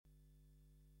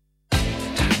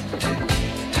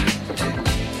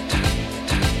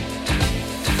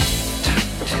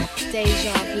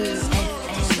Dejavufm.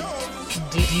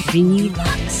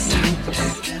 Dlux.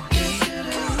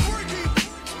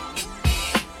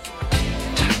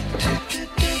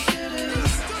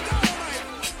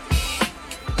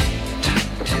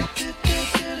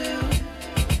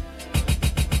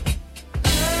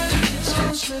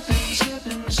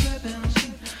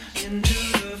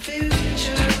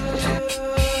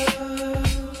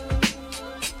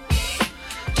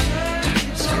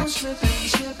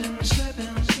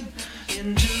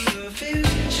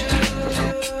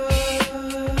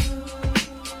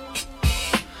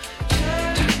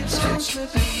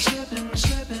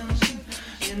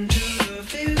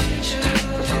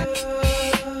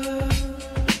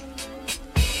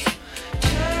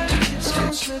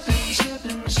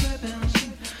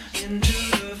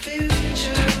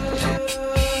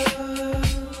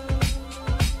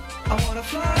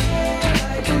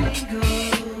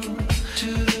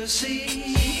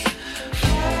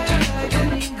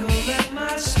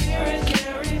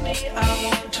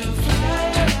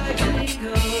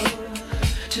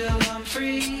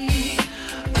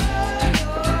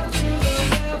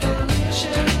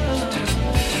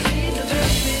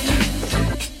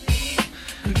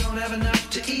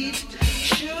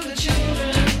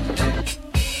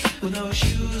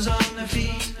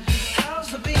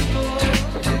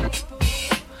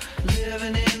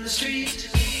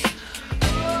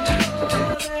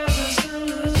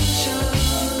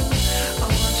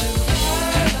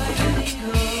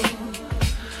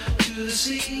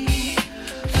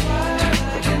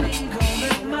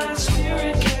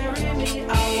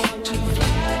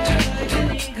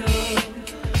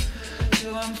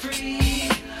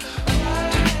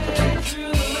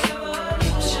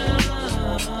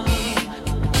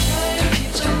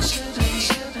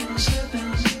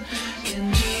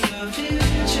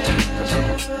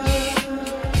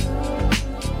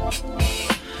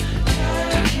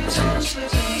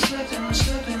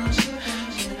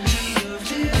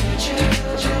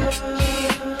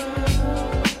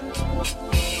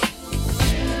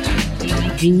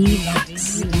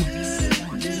 Dlux.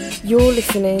 You're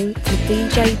listening to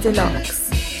DJ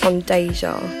Dlux on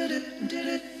Deja.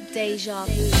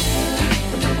 Dejavufm.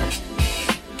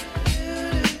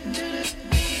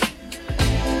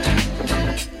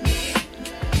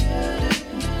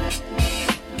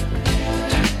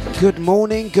 Good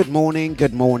morning, good morning,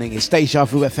 good morning. It's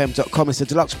dejavufm.com. It's the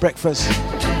Dlux Breakfast.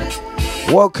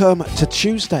 Welcome to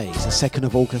Tuesday, it's the 2nd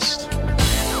of August.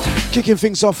 Kicking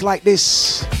things off like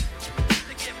this,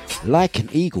 like an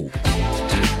eagle.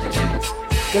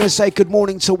 Gonna say good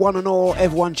morning to one and all,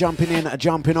 everyone jumping in,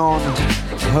 jumping on.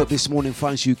 I hope this morning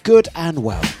finds you good and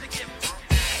well.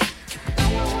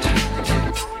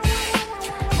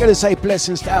 Gonna say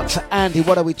blessings out to Andy.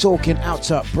 What are we talking? Out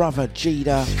to brother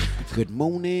Jida. Good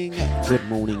morning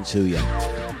to you.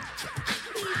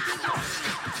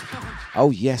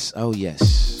 Oh yes, oh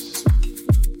yes.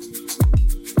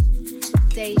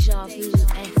 Dejavufm.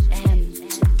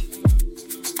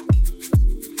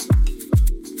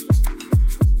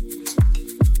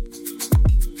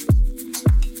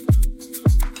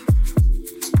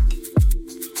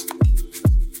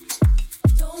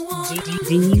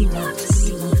 Dlux.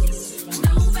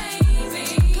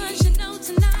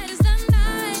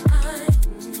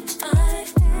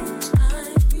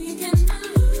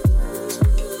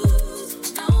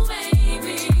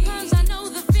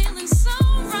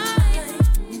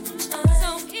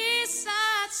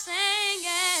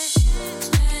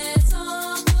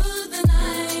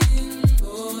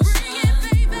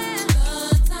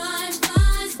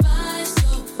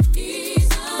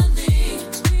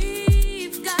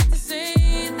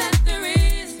 That there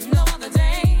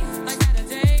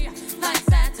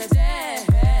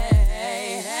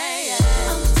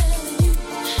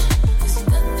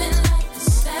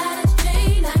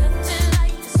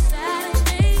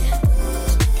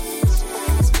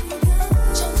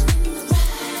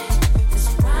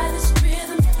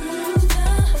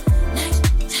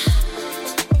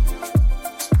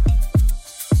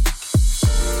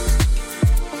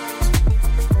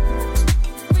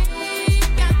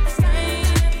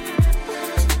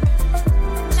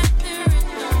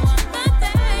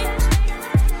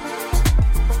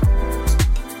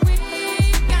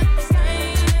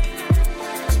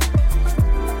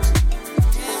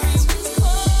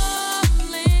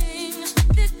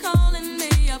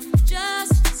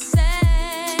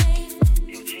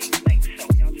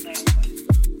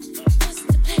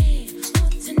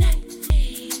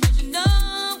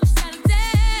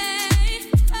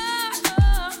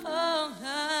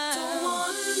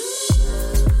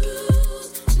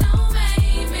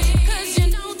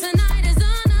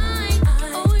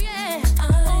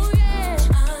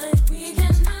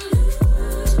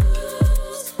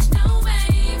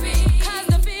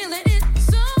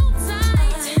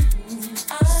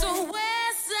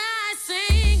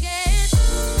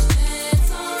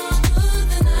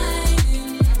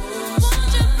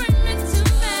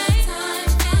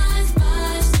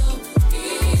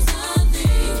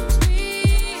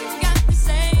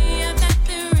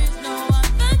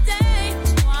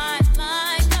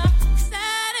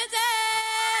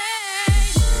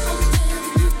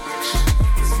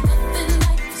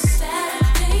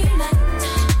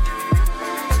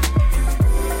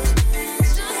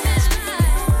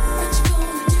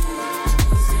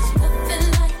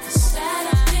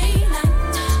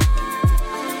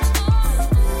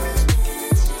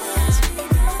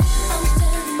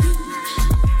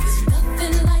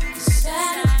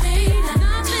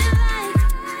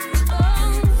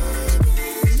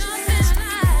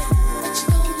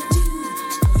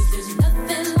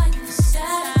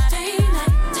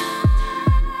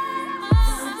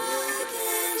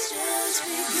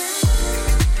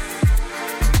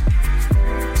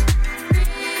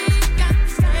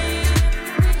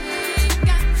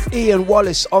Ian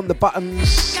Wallace on the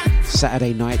buttons.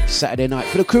 Saturday night.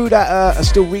 For the crew that are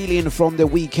still reeling from their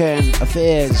weekend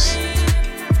affairs,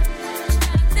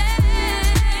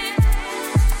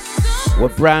 we're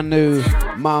brand new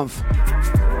month.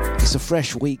 It's a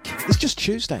fresh week. It's just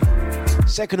Tuesday,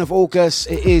 2nd of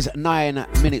August. It is 9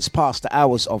 minutes past the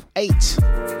hours of 8.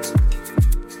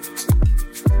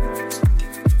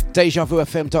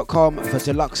 dejavufm.com for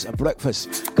Dlux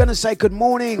breakfast. Gonna say good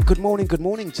morning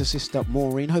to Sister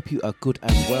Maureen. Hope you are good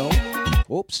and well.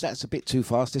 Oops, that's a bit too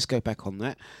fast. Let's go back on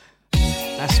that.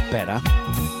 That's better.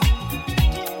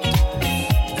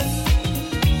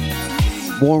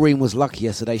 Maureen was lucky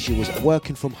yesterday. She was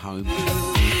working from home.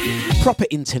 Proper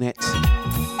internet.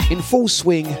 In full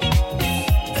swing.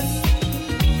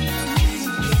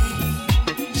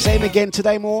 Same again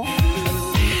today, Maur.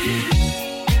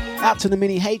 Out to the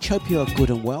Mini H, hope you're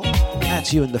good and well. Out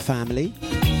to you and the family.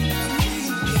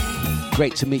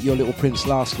 Great to meet your little prince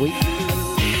last week.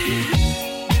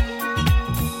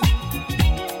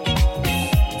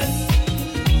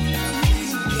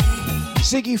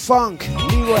 Ziggy Funk,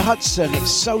 Leroy Hudson, it's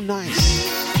so nice.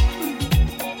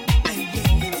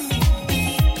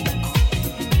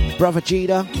 Brother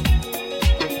Jida.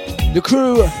 The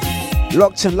crew,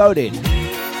 locked and loaded.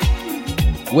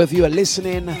 Whether you are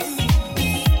listening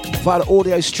via the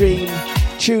audio stream,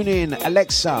 tune in,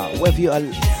 Alexa, whether you are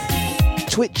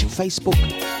Twitch, Facebook,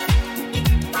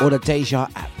 or the Deja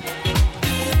app.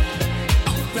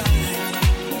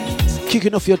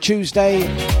 Kicking off your Tuesday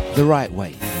the right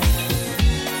way.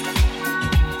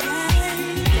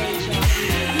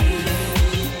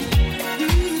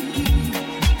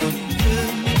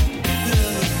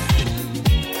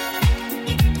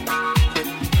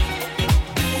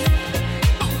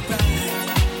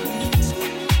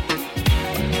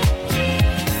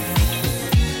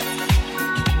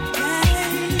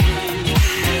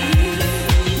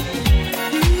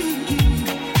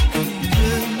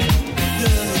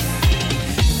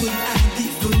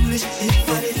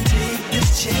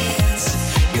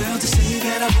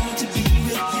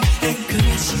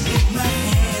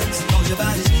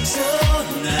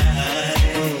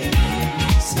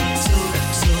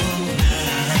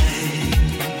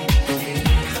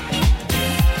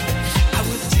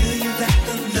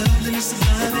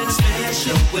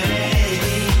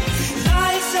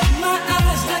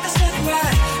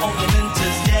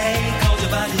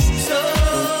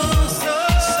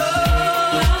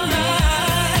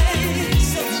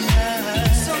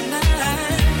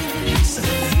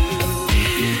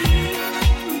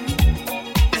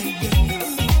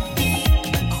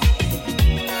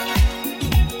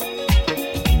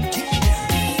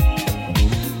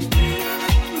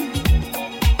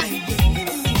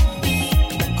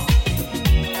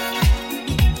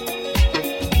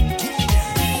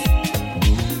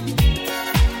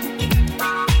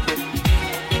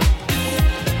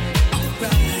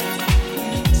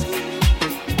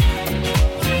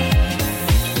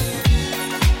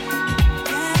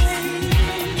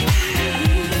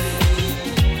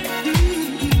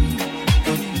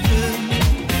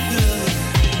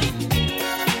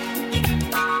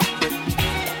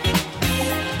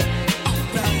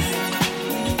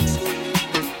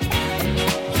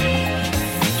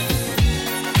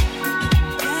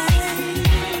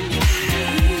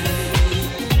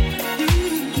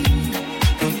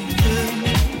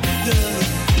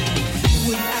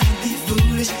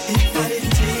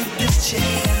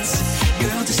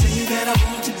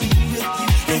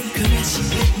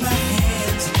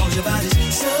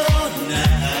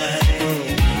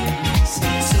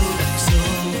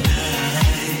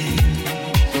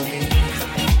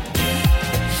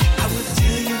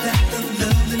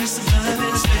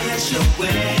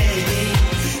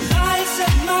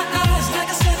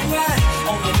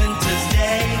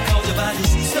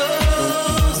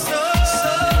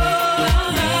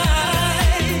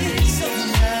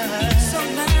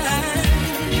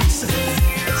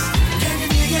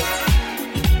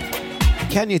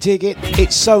 Can you dig it?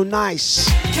 It's so nice.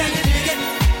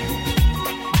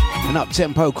 An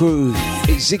up-tempo groove.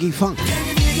 It's Ziggy Funk.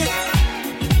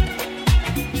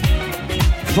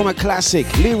 From a classic,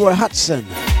 Leroy Hudson.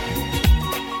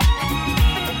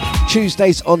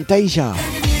 Tuesdays on Deja.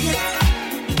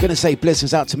 Gonna say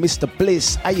blessings out to Mr.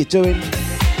 Bliss. How you doing?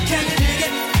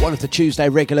 One of the Tuesday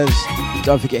regulars.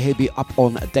 Don't forget he'll be up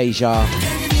on Deja.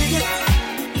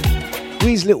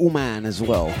 We's little man as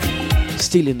well.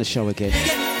 Stealing the show again.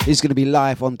 He's going to be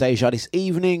live on Deja this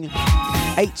evening,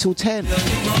 8 till 10.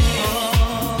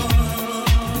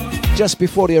 Just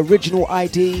before the original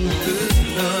ID.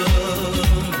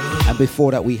 And before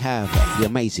that we have the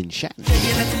amazing Shan.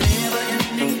 Never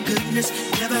ending goodness,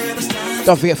 never ever stop.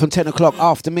 Don't forget, from 10 o'clock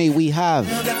after me, we have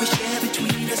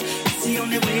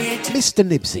Mr.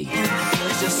 Nibsy.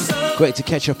 Great to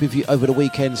catch up with you over the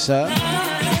weekend, sir.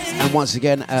 And once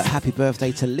again, happy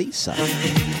birthday to Lisa.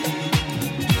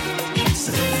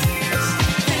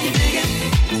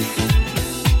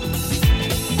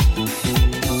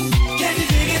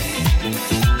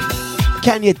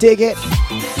 Can you dig it?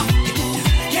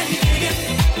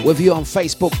 With you on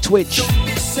Facebook, Twitch,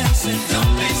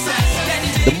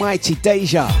 the mighty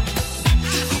Deja.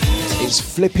 It's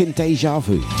flipping deja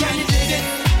vu.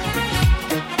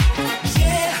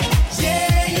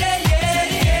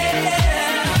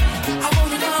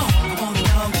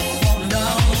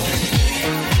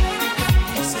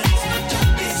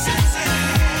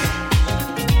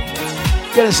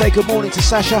 Gonna say good morning to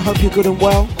Sasha, hope you're good and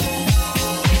well.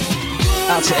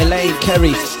 Out to Elaine,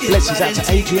 Kerry, blessings out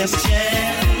to Adrian.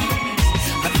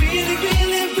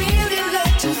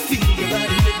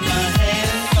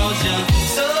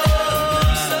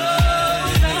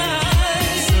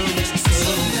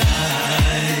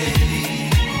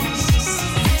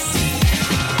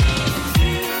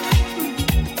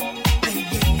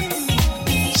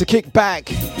 So kick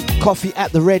back, coffee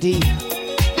at the ready.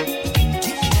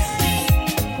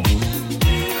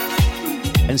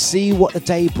 And see what the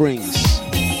day brings.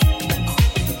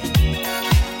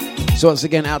 So once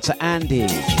again, out to Andy.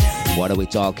 What are we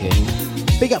talking?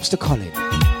 Big ups to Colin.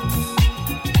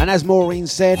 And as Maureen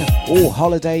said,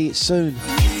 holiday soon.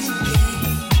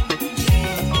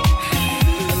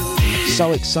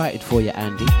 So excited for you,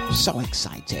 Andy. So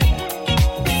excited.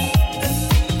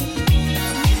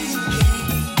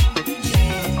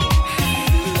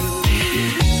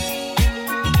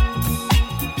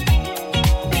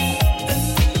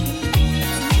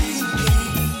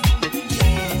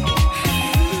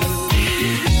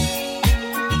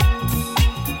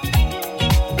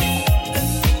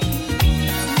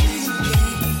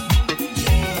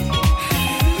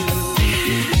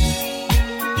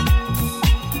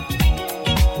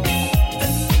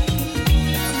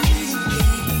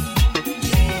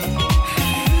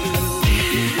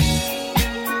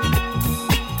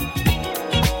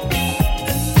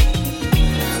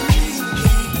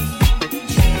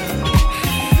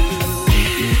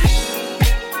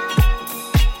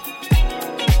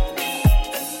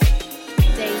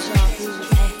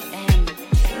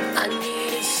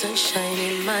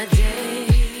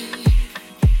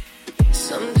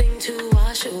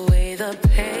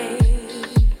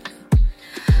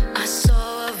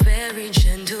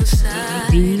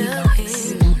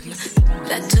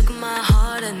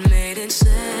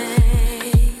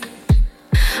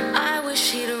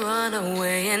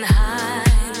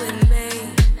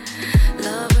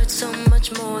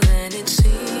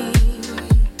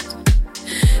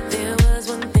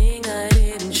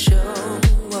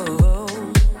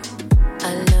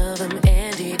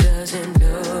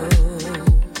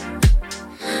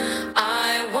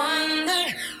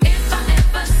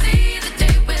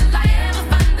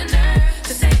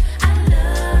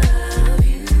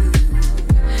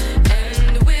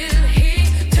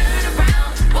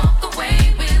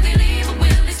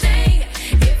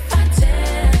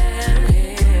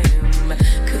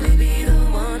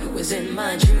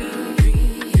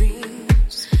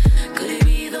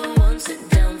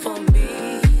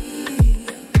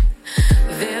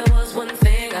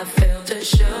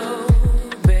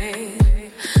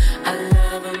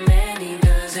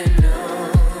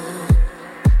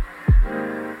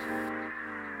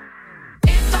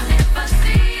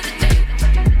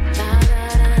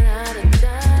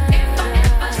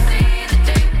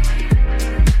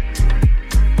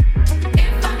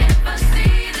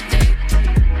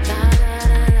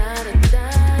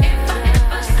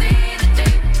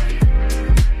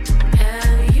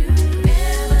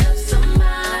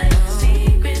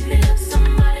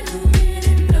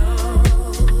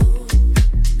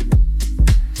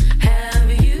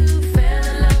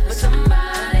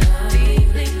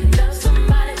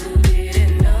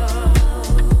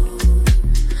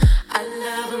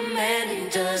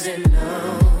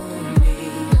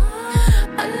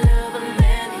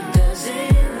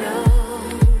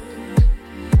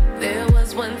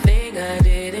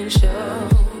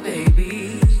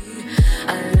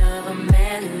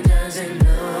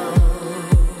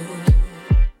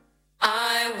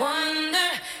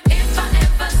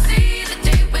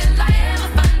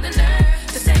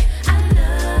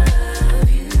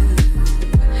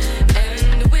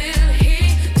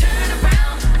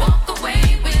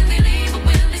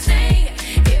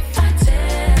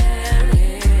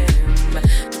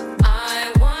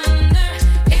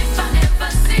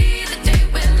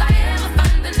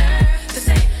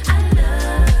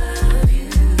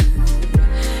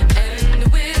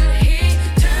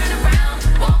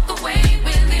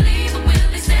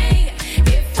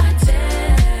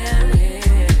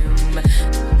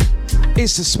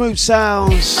 It's the smooth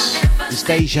sounds. It's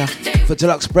Deja for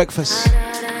Deluxe Breakfast.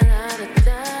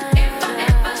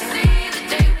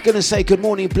 Gonna say good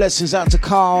morning, blessings out to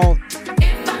Carl.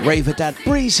 Raver Dad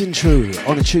breezing through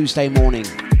on a Tuesday morning.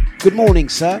 Good morning,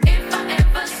 sir.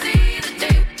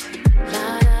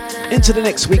 Into the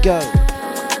next we go.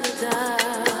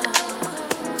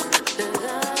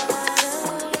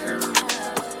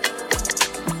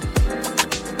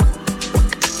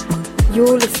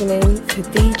 You're listening to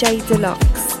DJ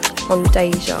Dlux on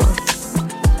Deja.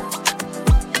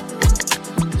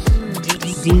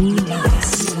 Dlux.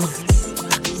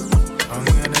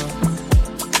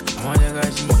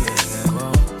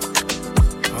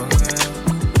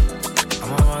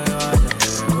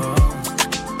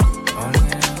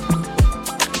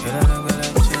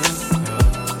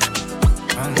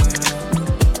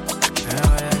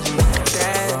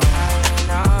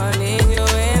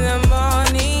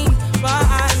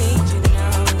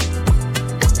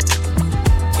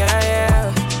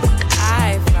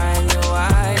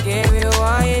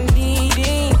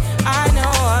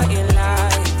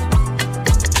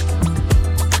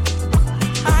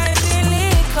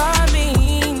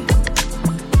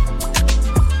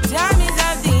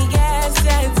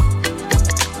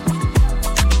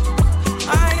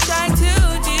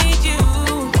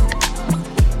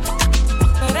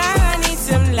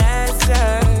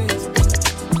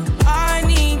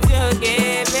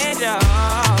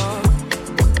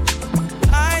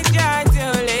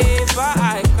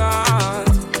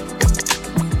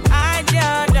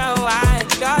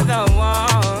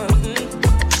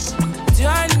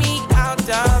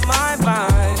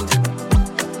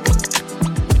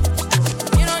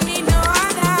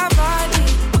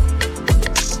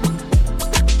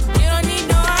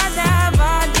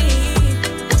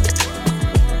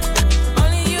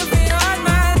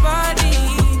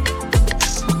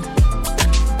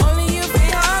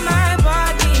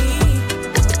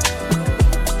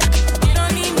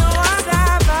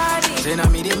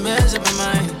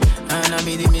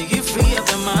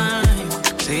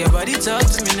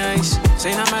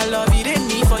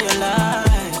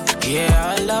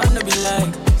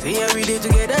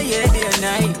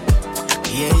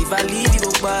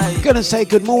 Gonna say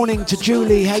good morning to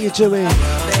Julie. How you doing?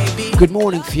 Good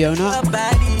morning, Fiona.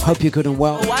 Hope you're good and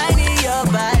well.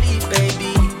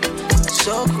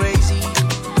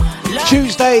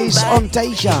 Tuesdays on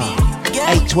Deja,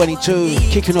 8:22,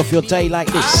 kicking off your day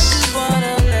like this.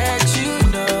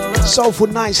 Soulful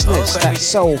niceness, that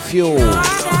soul fuel.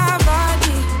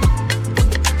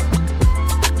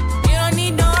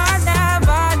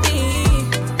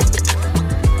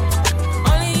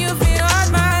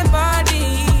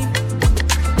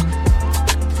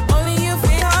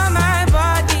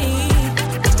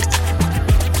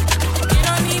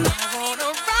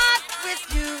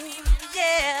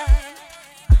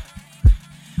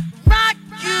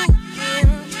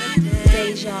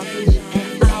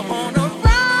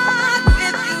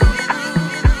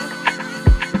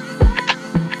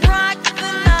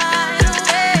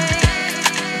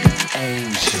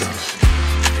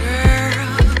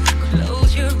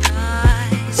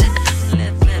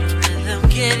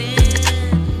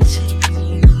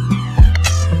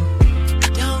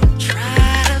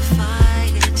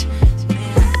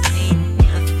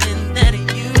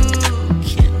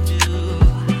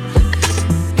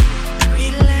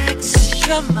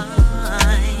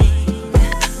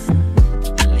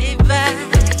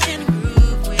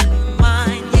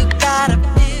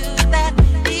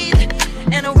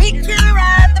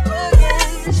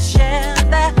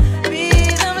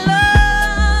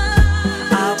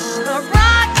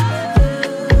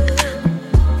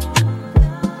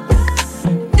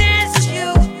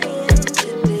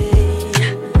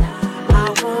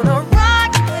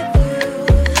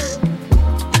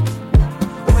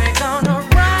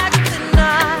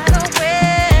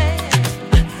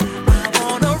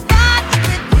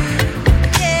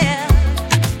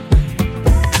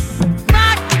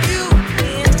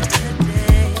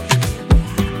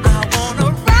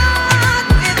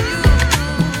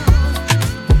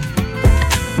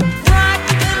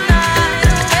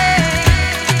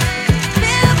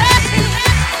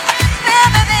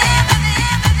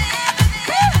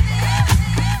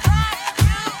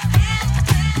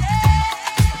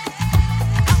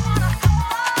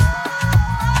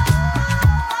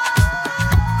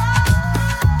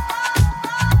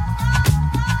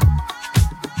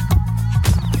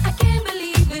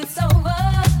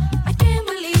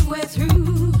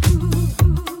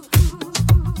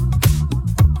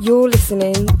 You're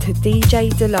listening to DJ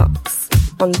Dlux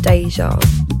on Deja.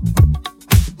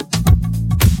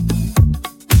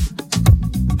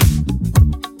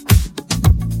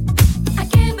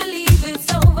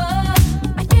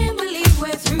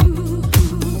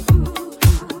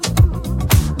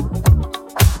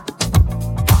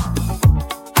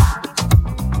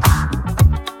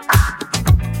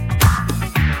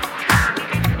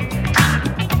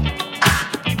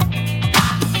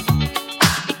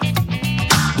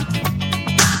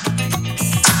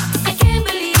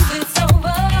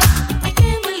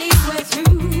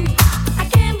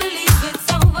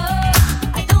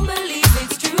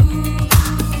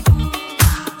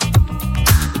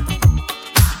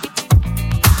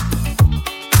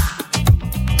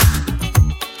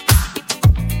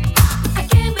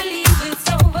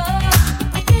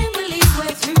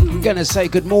 Gonna say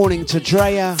good morning to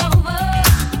Drea.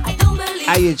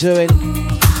 How you doing?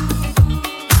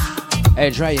 Hey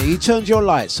Drea, you turned your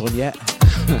lights on yet?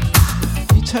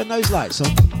 You turned those lights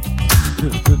on?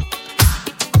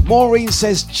 Maureen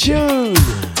says tune.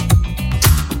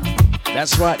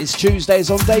 That's right, it's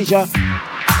Tuesdays on Deja.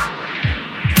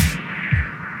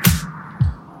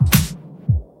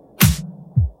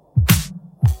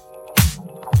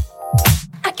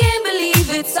 I can't believe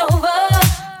it's over.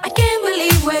 I can't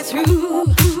believe we're through.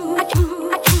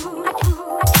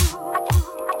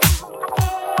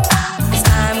 As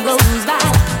time goes by,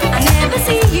 I never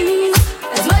see you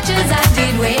as much as I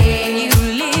did when you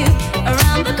lived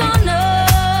around the corner.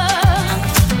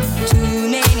 Too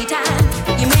many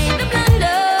times you made the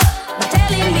blunder by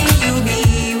telling me you'll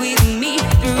be with me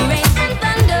through rain and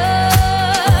thunder.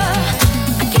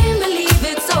 I can't believe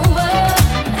it's over.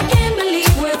 I can't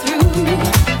believe we're through.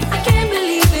 I can't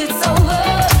believe it's over.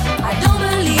 I don't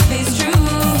believe it's true.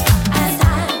 As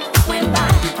time went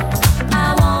by,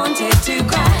 I wanted to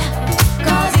cry,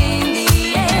 'cause in the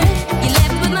end you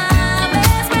left with my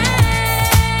best friend.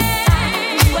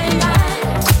 Time went by,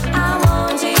 I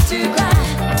wanted to cry,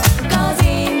 'cause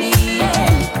in the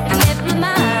end you left with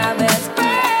my best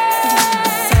friend.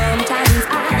 Sometimes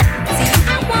I see you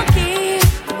out walking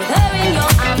with her in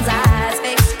your arms, eyes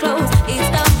fixed closed. It's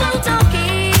double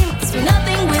talking, sweet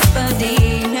nothing whispered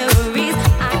in her ears.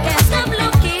 I can't stop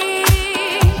looking.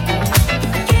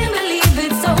 I can't believe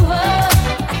it's over.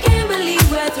 I can't believe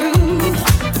we're through.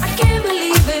 I can't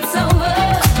believe it's over.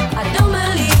 I don't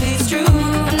believe it's true.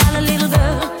 I'm not a little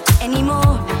girl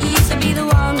anymore. You used to be the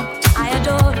one I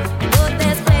adored, but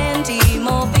there's plenty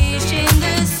more fish in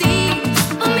the sea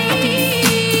for me.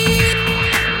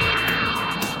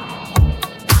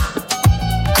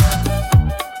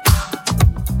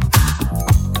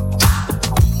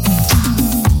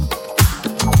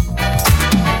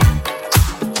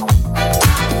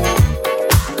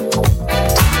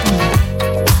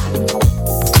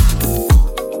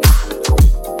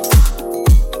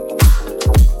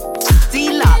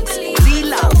 Dlux,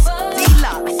 Dlux,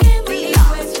 Dlux,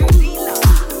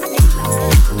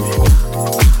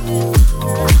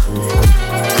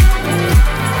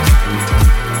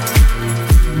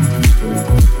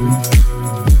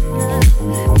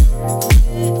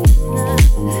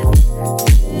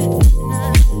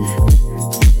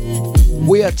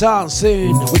 We are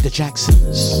dancing with the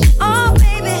Jacksons. Oh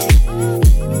baby,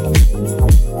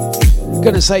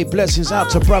 Gonna say blessings out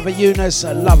to brother Eunice.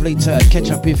 Lovely to catch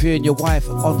up with you and your wife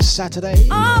on Saturday.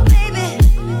 oh baby.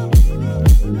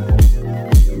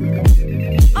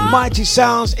 Mighty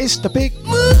Sounds, it's the big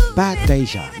bad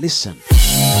Deja. Listen.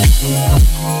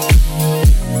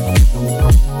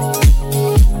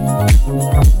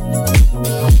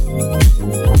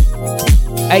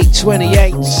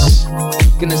 $8.28.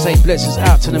 Gonna say blessings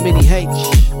out to the mini H.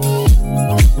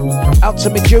 Out to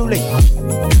me Julie.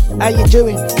 How you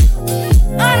doing?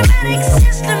 Automatic,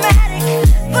 systematic,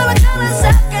 full of colors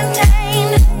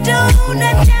self-contained. Tune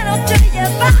and channel to your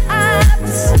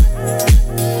vibes.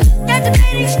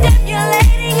 Captivating,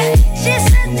 stimulating. She's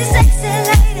such a sexy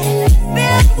lady,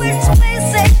 built with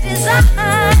space age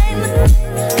design.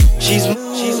 She's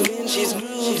moving, she's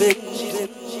moving.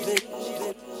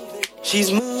 She's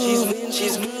moving,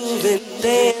 she's moving.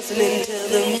 Dancing until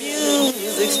the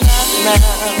music stops now.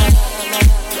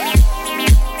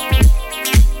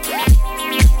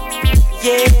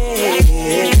 Yeah.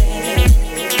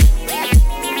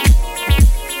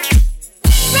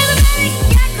 Rhythmatic,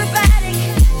 acrobatic.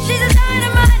 She's a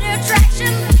dynamite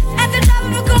attraction. At the top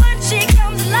of a coin, she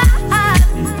comes alive.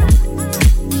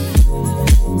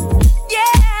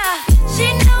 Yeah, she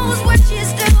knows what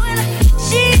she's doing.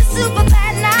 She's super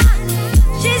bad now.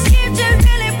 She's here to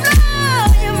really blow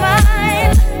your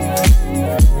mind.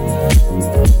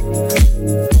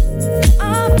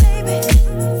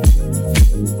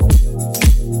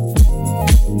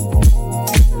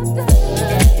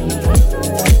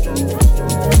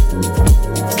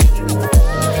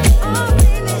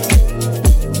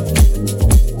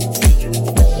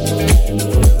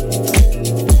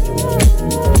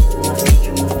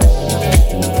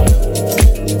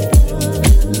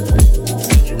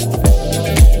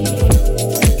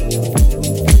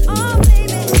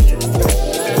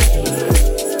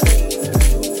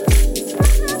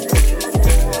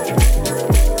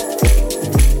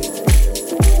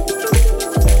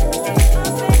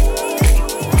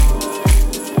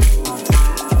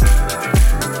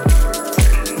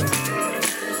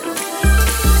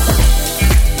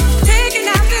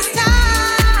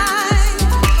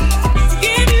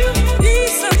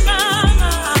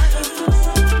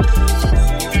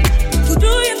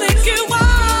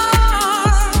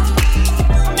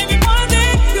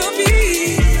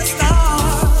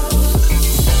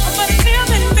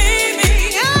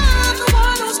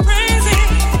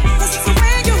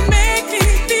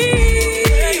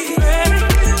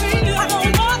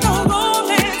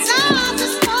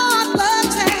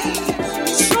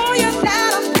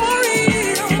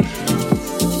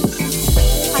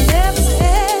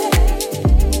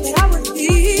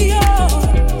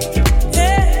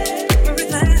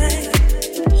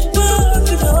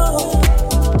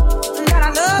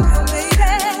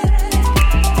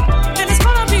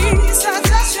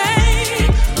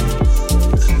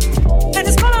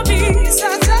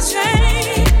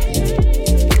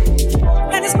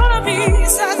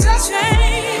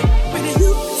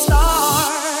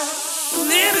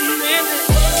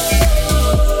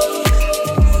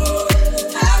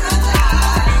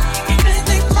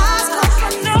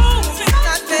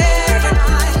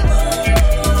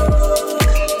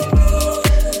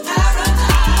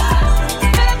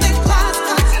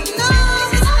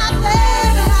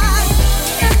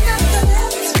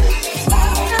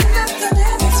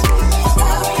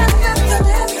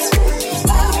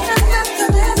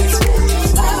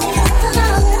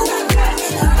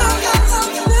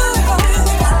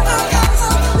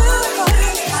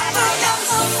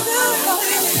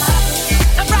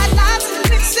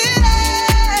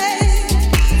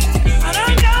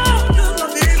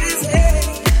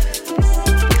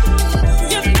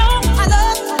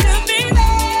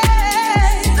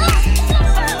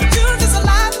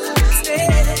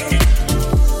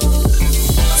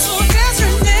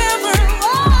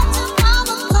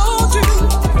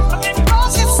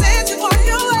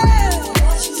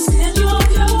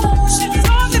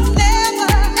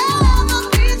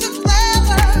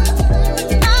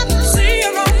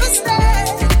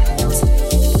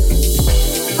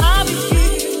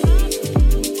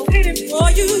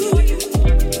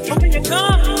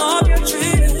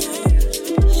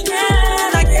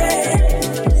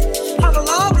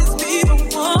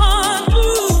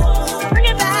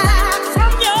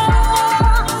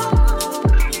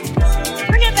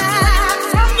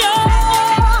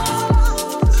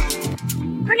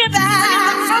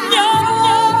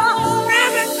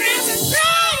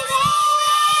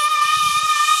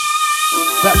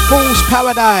 Fool's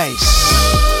Paradise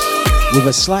with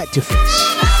a slight difference.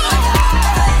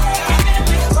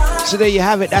 So there you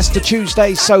have it. That's the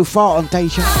Tuesday so far on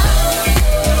Deja.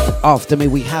 After me,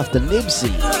 we have the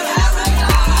Nibsy.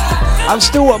 I'm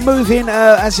still moving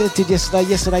as I did yesterday.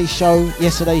 Yesterday's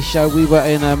show, we were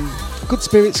in good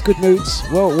spirits, good moods,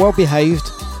 well behaved,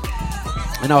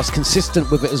 and I was consistent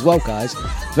with it as well, guys.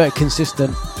 Very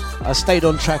consistent. I stayed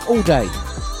on track all day.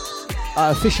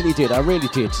 I officially did. I really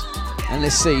did. And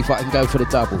let's see if I can go for the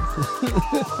double.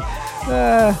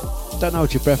 Don't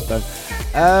hold your breath though.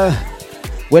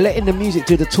 We're letting the music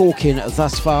do the talking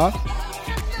thus far.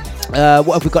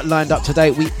 What have we got lined up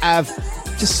today? We have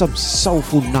just some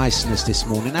soulful niceness this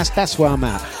morning. That's where I'm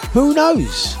at. Who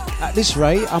knows? At this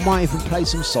rate, I might even play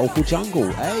some soulful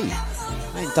jungle. Hey,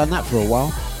 I ain't done that for a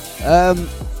while.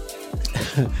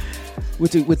 We'll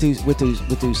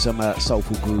do some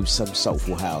soulful grooves, some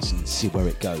soulful house, and see where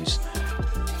it goes.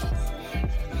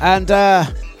 And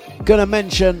gonna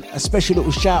mention a special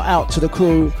little shout out to the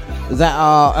crew that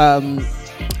are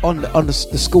on the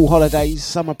school holidays,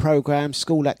 summer programs,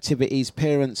 school activities.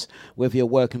 Parents, whether you're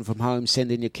working from home,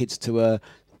 sending your kids to a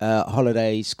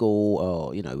holiday school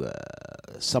or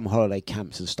summer holiday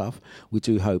camps and stuff. We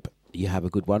do hope you have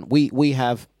a good one. We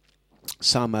have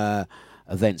some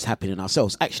events happening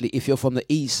ourselves. Actually, if you're from the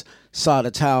east side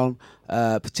of town,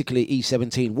 particularly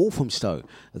E17 Walthamstow,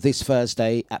 this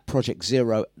Thursday at Project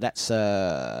Zero, that's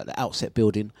the Outset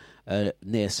building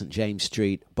near St James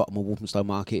Street, bottom of Walthamstow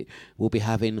Market. We'll be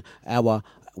having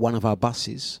one of our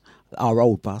buses, our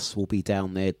old bus, will be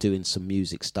down there doing some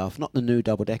music stuff. Not the new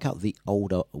double decker, the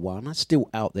older one. It's still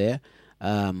out there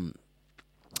doing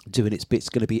its bits.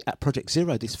 Going to be at Project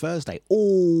Zero this Thursday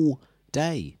all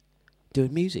day,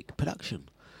 doing music production.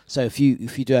 So if you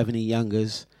do have any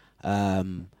youngers,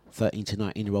 13 to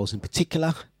 19-year-olds in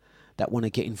particular, that want to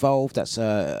get involved, that's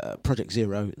Project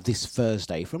Zero this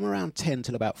Thursday from around 10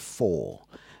 till about 4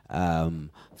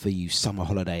 for you summer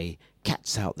holiday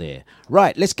cats out there.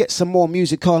 Right, let's get some more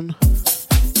music on.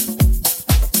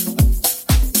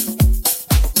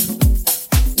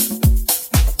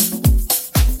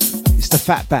 It's the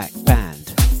Fatback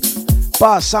Band.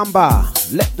 Bar Samba,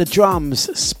 let the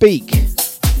drums speak.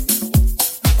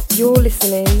 You're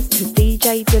listening to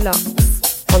DJ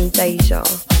Dlux on Deja.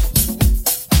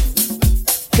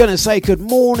 Gonna say good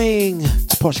morning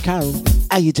to Posh Carol.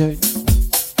 How you doing?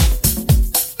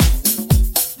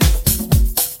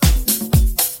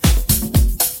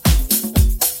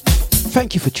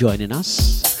 Thank you for joining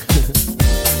us.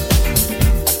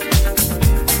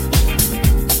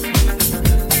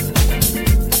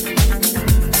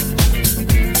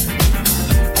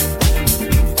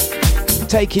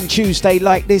 Taking Tuesday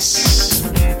like this.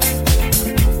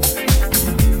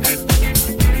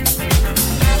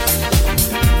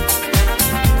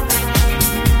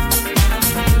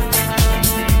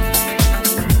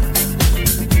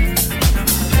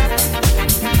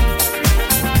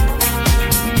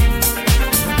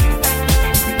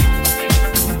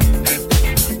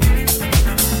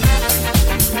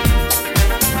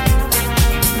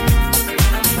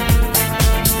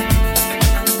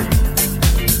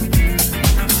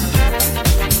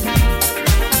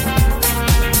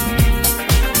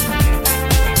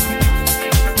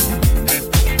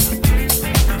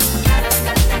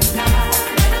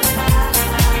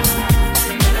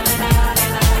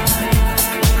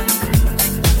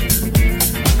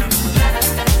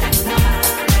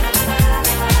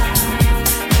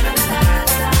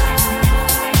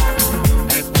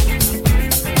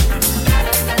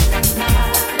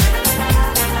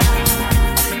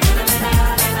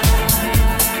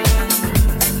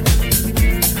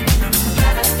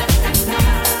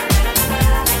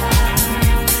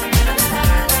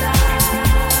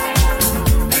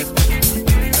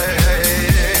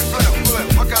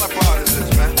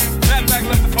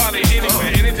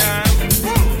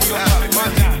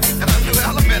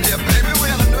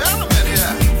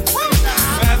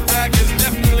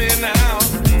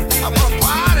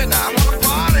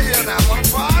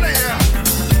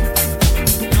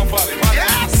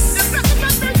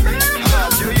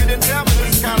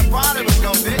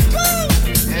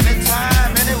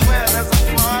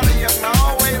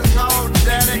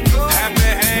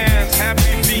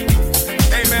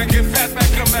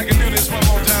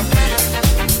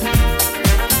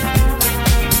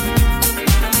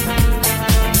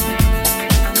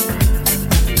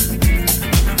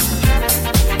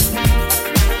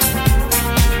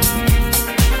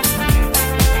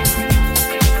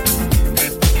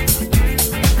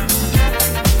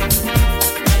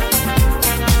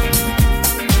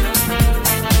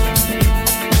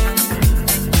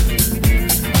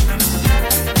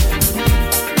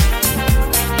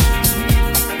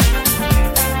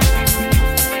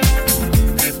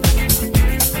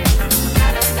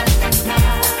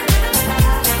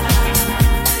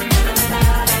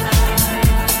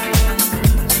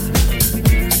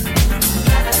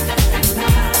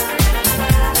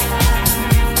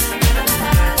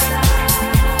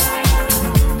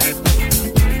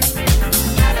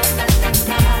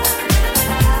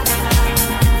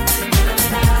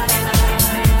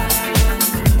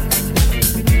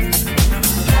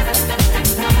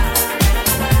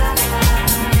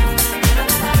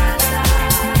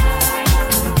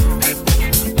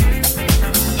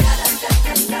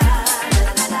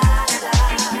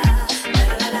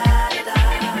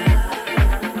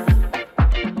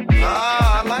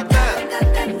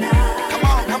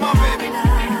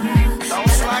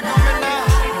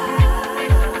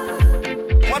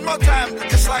 time,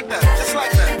 just like that, just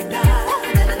like that.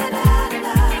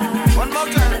 One more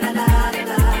time.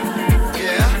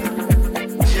 Yeah,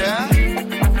 yeah,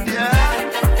 yeah,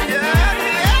 yeah, yeah.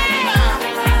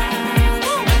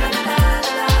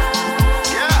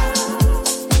 Yeah.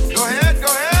 Go ahead, go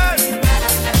ahead.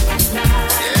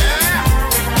 Yeah.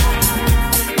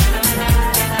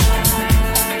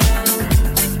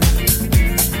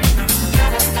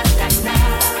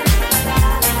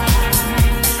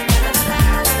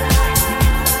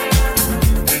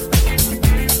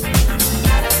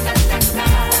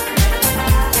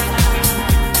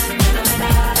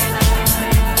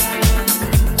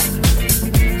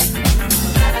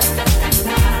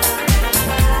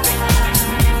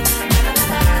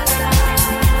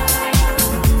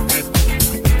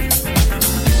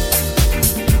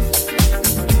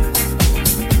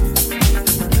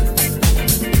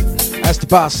 That's the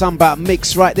bar samba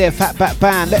mix right there, Fat Back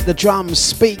Band. Let the drums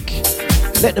speak.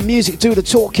 Let the music do the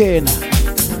talking.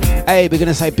 Hey, we're going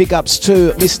to say big ups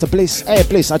to Mr. Bliss. Hey,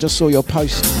 Bliss, I just saw your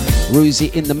post.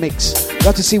 Ruzi in the mix. We'll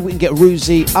have to see if we can get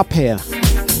Ruzi up here.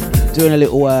 Doing a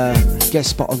little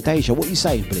guest spot on Deja. What are you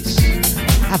saying, Bliss?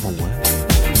 Have a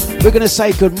word. We're going to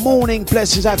say good morning.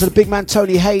 Blessings out to the big man,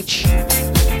 Tony H.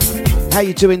 How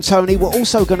you doing, Tony? We're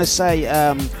also going to say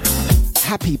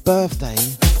happy birthday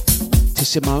to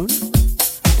Simone.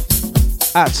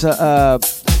 Out to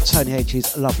Tony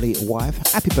H's lovely wife.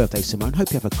 Happy birthday, Simone.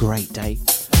 Hope you have a great day.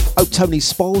 Hope Tony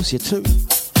spoils you too.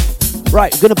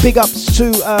 Right, we're going to big ups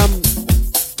to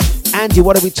Andy.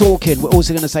 What are we talking? We're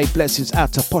also going to say blessings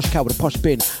out to Posh Cow with a Posh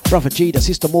Bin, Brother Gita,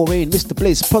 Sister Maureen, Mr.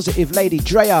 Bliss, Positive Lady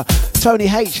Drea, Tony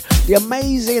H, the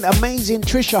amazing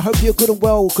Trisha. Hope you're good and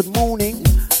well. Good morning.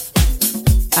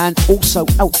 And also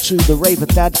out to the Raver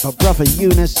Dad, Brother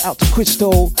Eunice, out to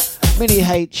Crystal, Minnie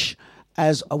H,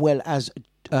 as well as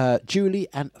Julie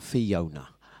and Fiona.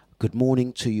 Good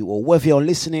morning to you all. Whether you're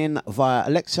listening via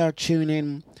Alexa,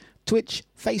 TuneIn, Twitch,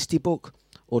 Facebook,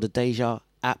 or the Deja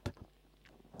app,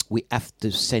 we have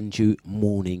to send you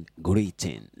morning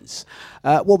greetings.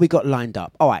 What we got lined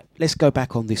up? All right, let's go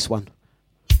back on this one.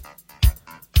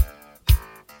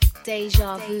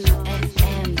 Deja Vu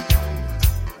FM.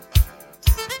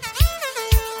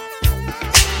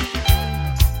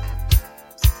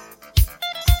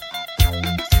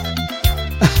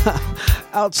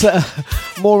 Out to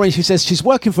Maureen, she says she's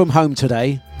working from home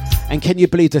today, and can you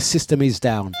believe the system is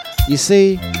down? You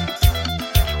see,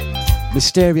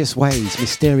 mysterious ways,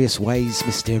 mysterious ways,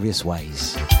 mysterious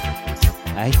ways.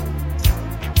 Hey?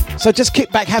 So just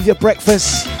kick back, have your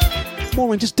breakfast.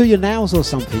 Maureen, just do your nails or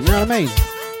something, you know what I mean?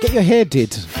 Get your hair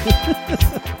did.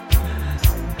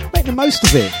 Make the most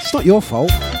of it. It's not your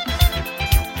fault.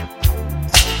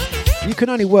 You can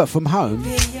only work from home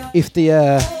if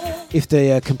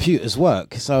the computers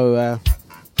work, so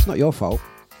it's not your fault.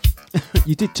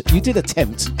 you did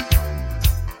attempt.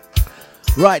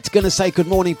 Right, gonna say good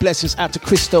morning, blessings out to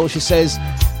Crystal. She says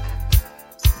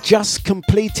just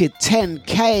completed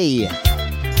 10k.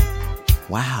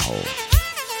 Wow.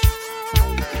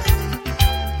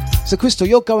 So Crystal,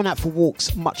 you're going out for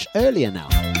walks much earlier now,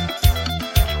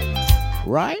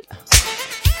 right?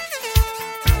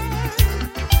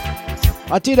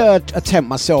 I did attempt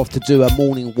myself to do a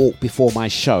morning walk before my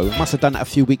show. Must have done it a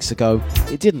few weeks ago.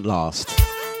 It didn't last.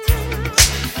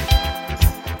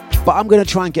 But I'm going to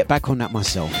try and get back on that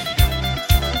myself.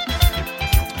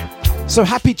 So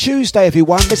happy Tuesday,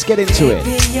 everyone. Let's get into it.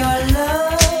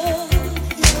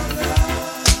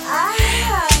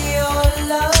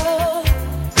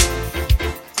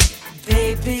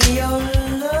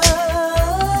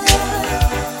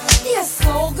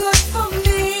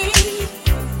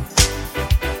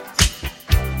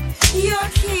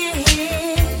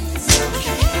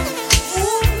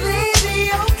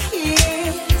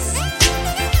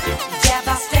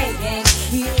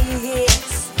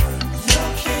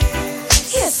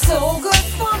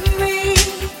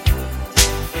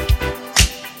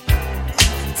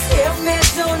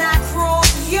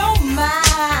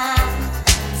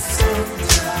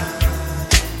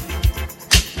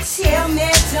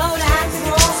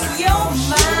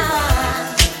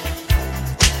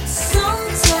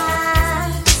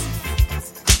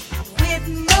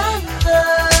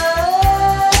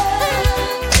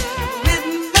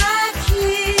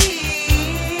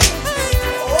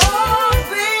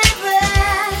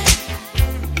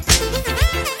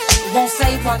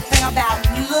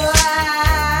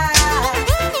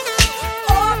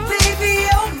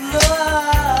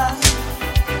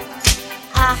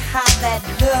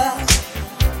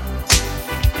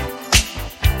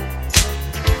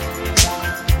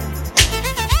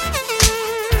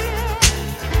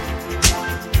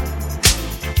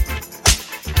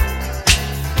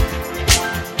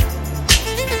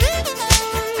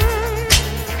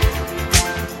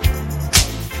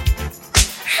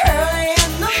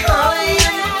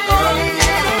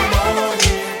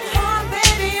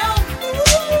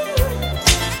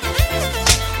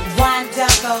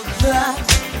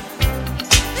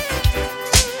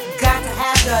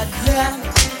 love.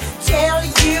 Tell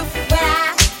you when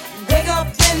I wake up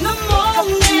in the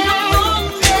morning.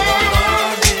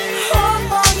 Hope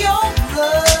for your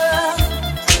love.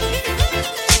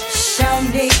 Show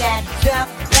me that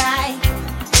love right.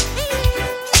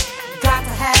 Got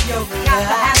to have your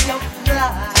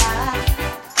love.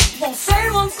 Won't say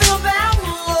one thing about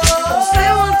love. Won't say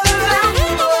one thing about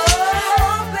love.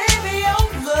 Oh, baby, your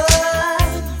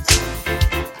love.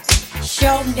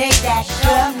 Show me that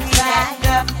love right.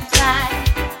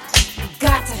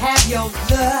 Got to have your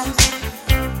love.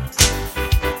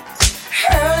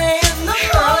 Early in the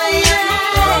morning.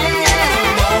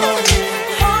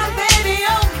 Oh, baby,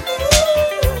 oh,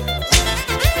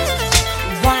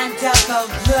 wind up of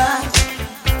love.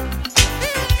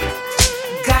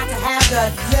 Got to have the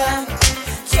love.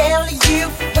 Tell you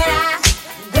when I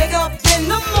wake up in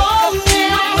the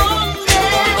morning. Oh,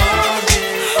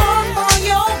 for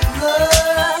your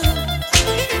love.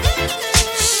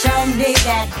 Show me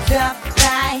that love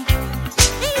right.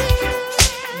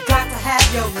 Got to have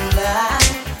your love.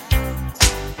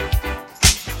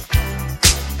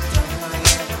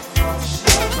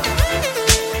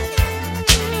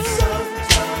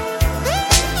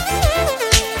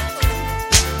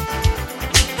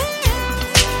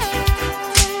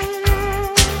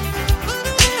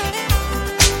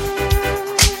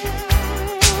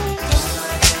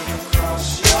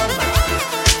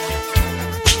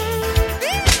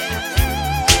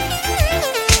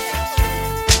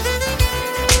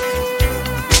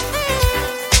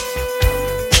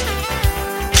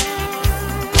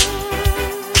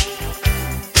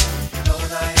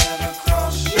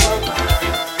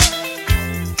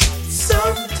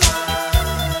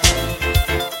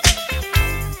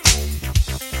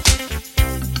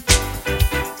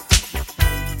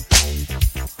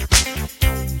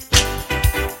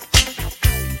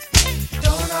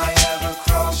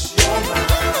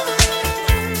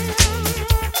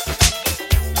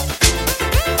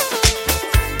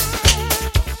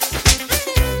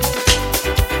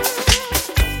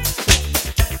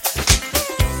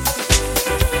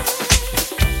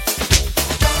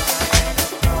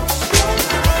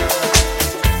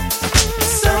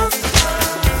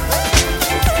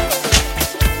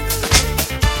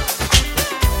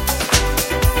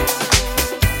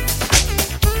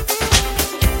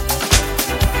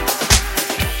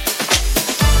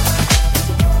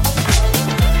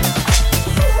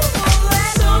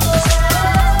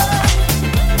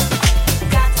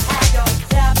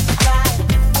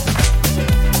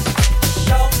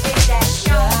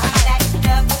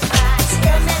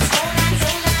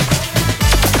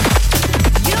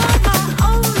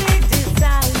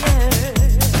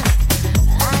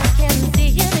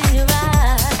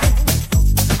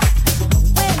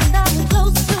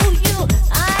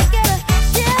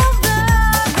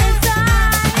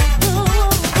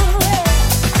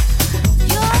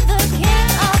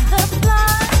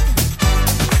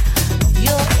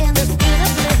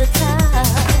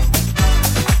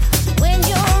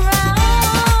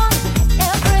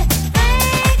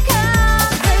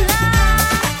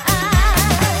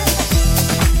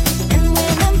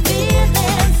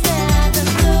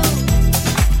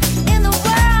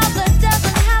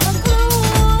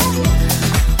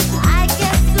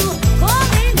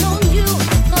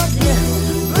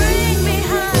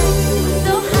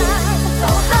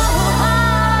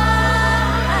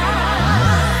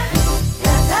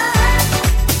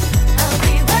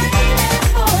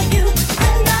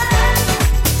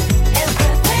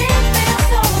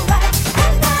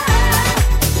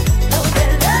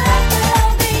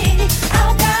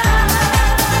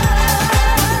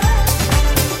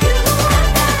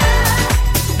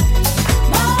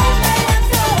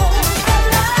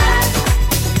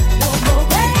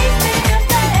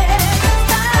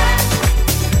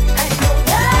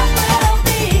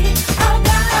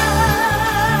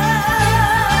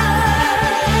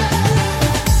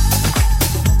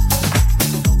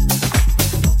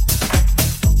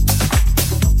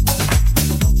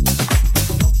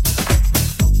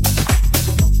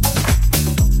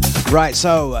 Right,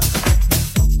 so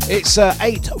it's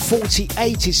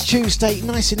 8:48. It's Tuesday,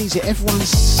 nice and easy.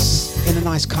 Everyone's in a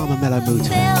nice, calm and mellow mood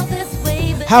today.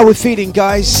 How are we feeling,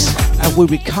 guys? Have we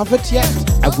recovered yet?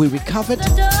 Have we recovered?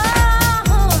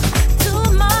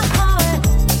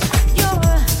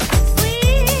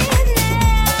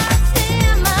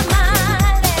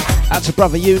 Out to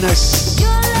brother Eunice.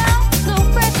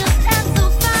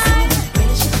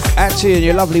 Out to you and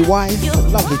your lovely wife.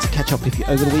 Lovely to catch up with you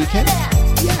over the weekend.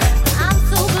 Yeah.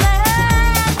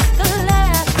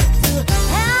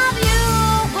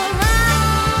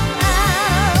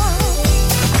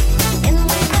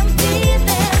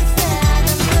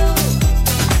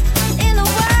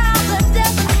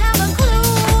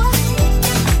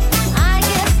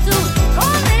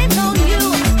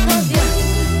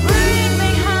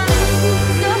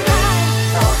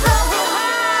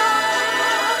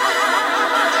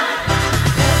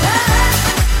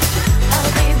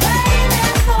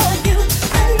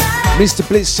 Mr.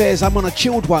 Bliss says, I'm on a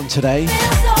chilled one today.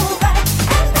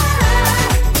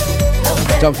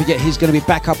 Don't forget, he's going to be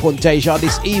back up on Deja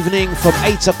this evening from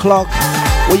 8 o'clock.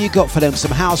 What you got for them?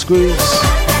 Some house grooves?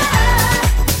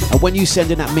 And when you send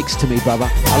in that mix to me, brother,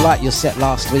 I liked your set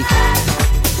last week.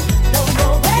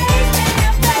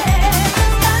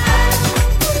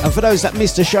 And for those that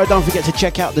missed the show, don't forget to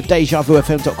check out the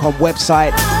dejavufm.com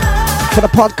website for the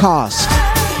podcast.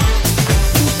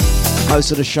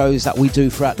 Most of the shows that we do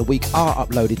throughout the week are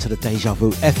uploaded to the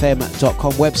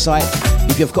dejavufm.com website.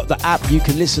 If you've got the app, you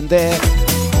can listen there.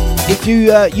 If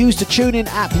you use the TuneIn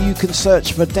app, you can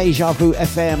search for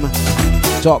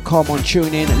dejavufm.com on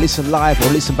TuneIn and listen live or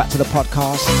listen back to the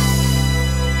podcast.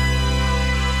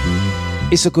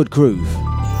 It's a good groove.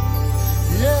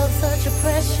 Love such a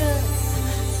precious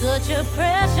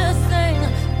thing.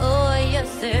 Oh,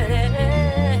 yes it is.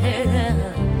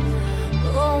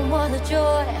 Oh, what a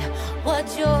joy, what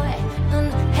joy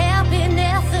and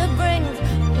happiness it brings.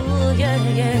 Oh, yeah.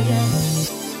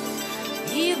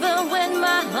 Even when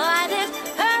my heart is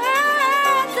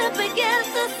hurt, it begins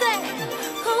to say,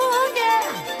 oh, yeah.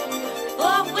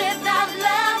 For without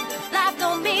love, life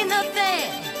don't mean a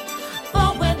thing.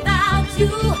 For without you,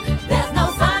 there's no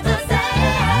song to say.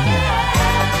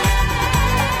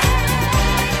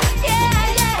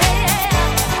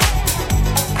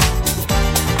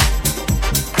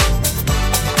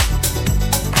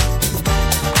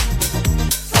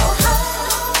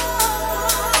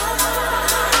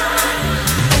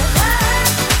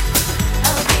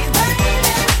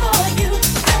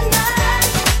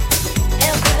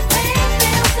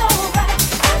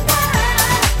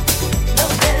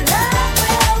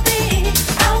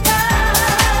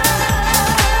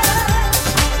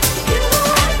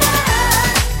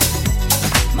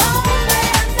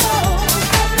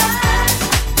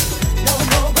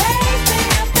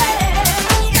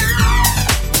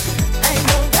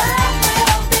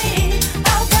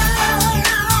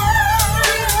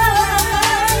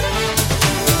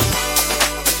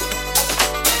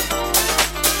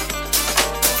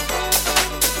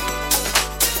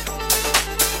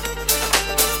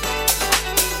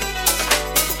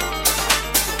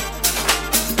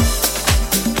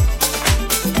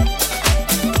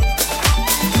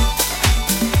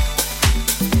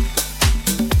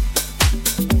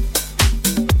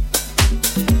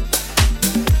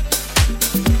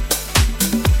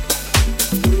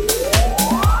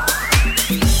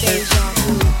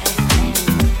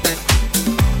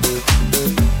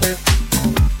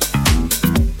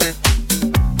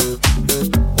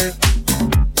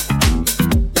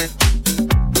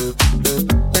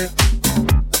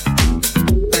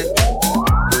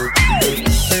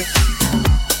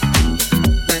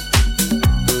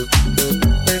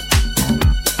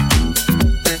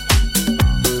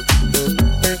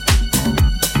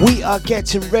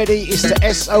 Getting ready, it's the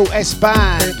SOS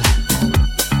Band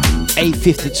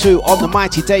 8:52 on the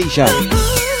Mighty Deja.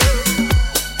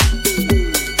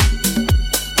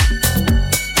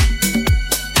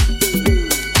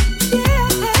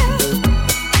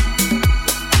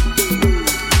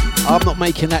 I'm not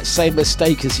making that same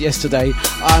mistake as yesterday.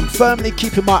 I'm firmly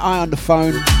keeping my eye on the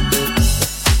phone,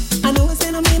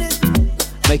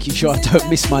 making sure I don't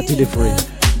miss my delivery.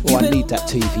 Oh, I need that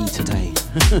TV today.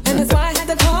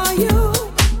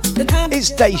 It's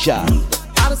Deja.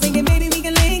 I was thinking maybe we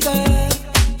can link up.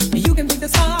 You can pick the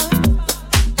song,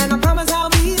 and I promise I'll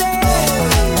be there.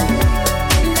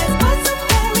 Let's put some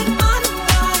feeling on the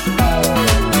line.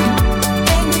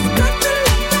 And it's good to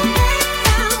let the head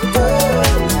down too.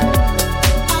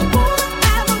 I wanna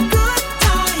have a good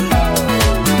time,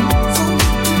 so we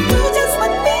can do just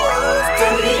what feels to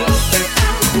me.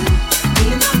 Me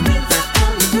and my friends are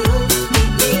coming through.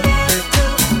 Meet me there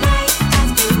tonight,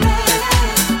 ask me where.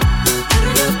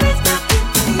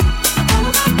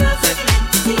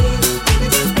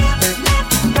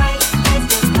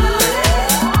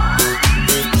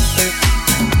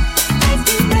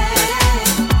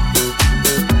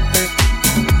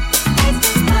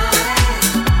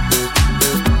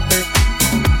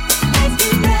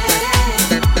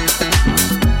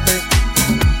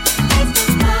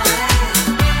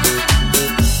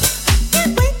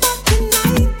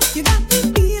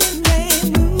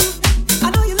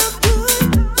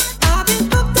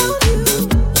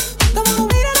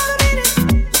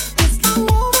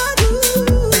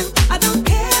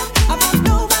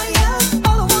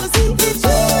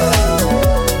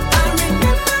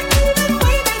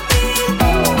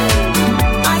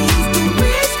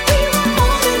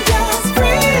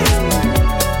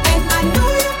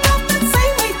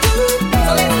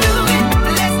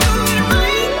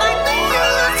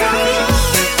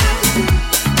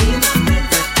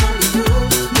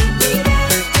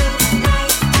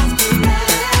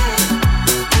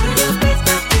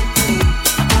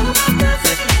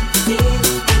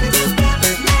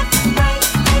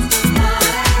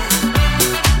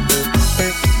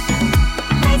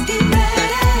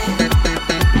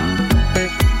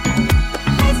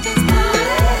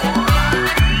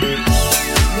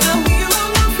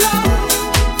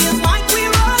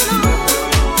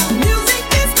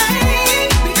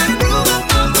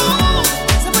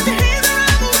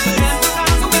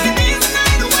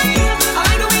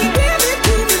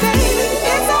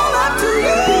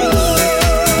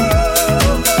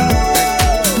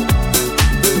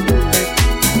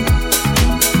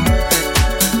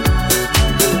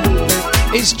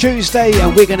 Tuesday,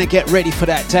 and we're gonna get ready for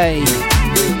that day.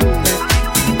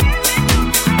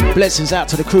 Blessings out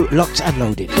to the crew, locked and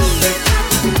loaded.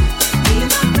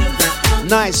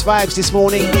 Nice vibes this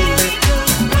morning.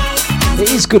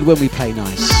 It is good when we play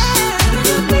nice.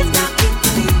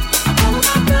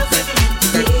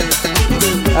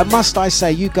 And must I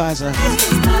say, you guys are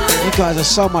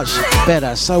so much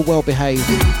better, so well behaved.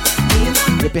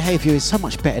 Your behaviour is so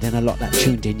much better than a lot that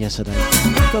tuned in yesterday.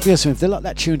 Gotta be honest with you, the lot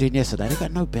that tuned in yesterday, they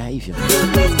got no behaviour.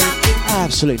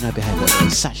 Absolutely no behaviour.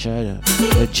 Sasha,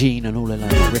 Jean and all of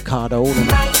that, Ricardo, all of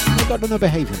that. They got no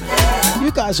behaviour, man.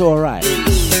 You guys are alright.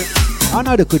 I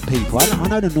know the good people, I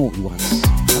know the naughty ones.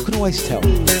 I can always tell.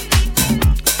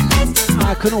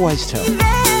 I can always tell.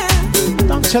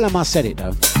 Don't tell them I said it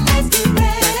though.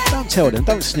 Don't tell them,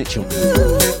 don't snitch on me.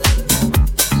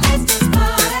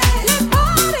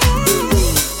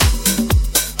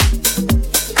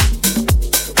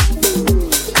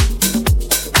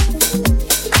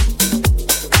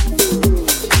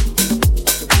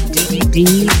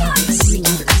 Dlux.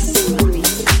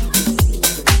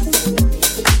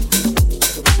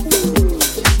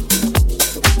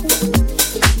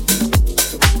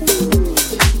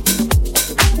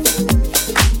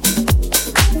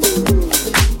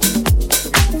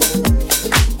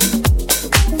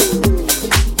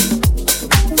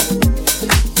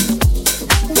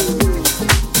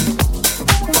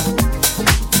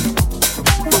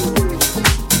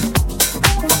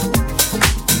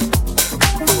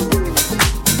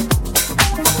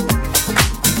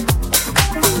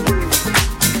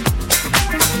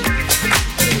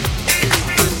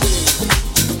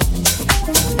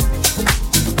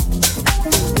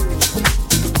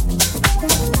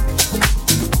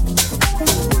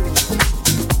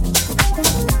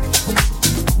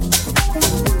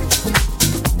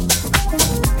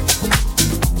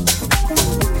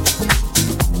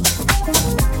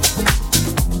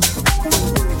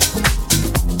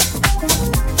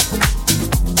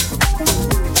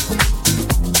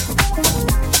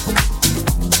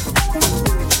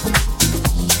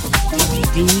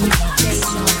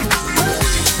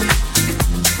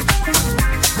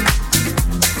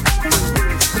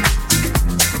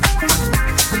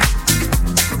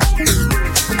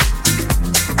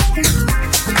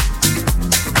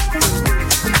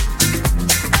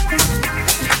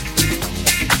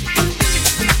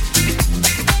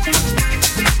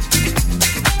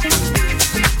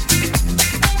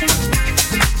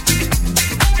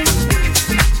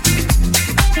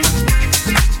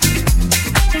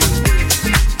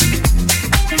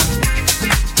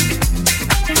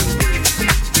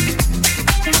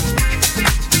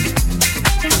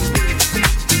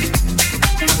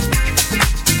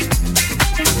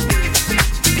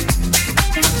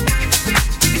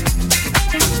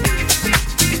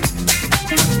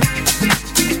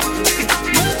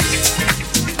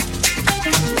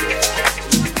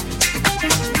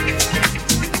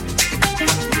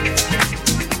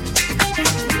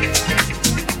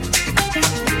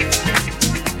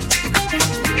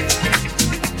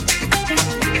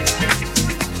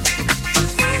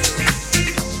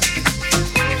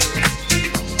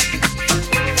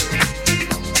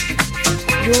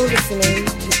 You're listening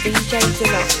to DJ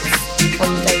Dlux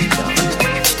on Deja.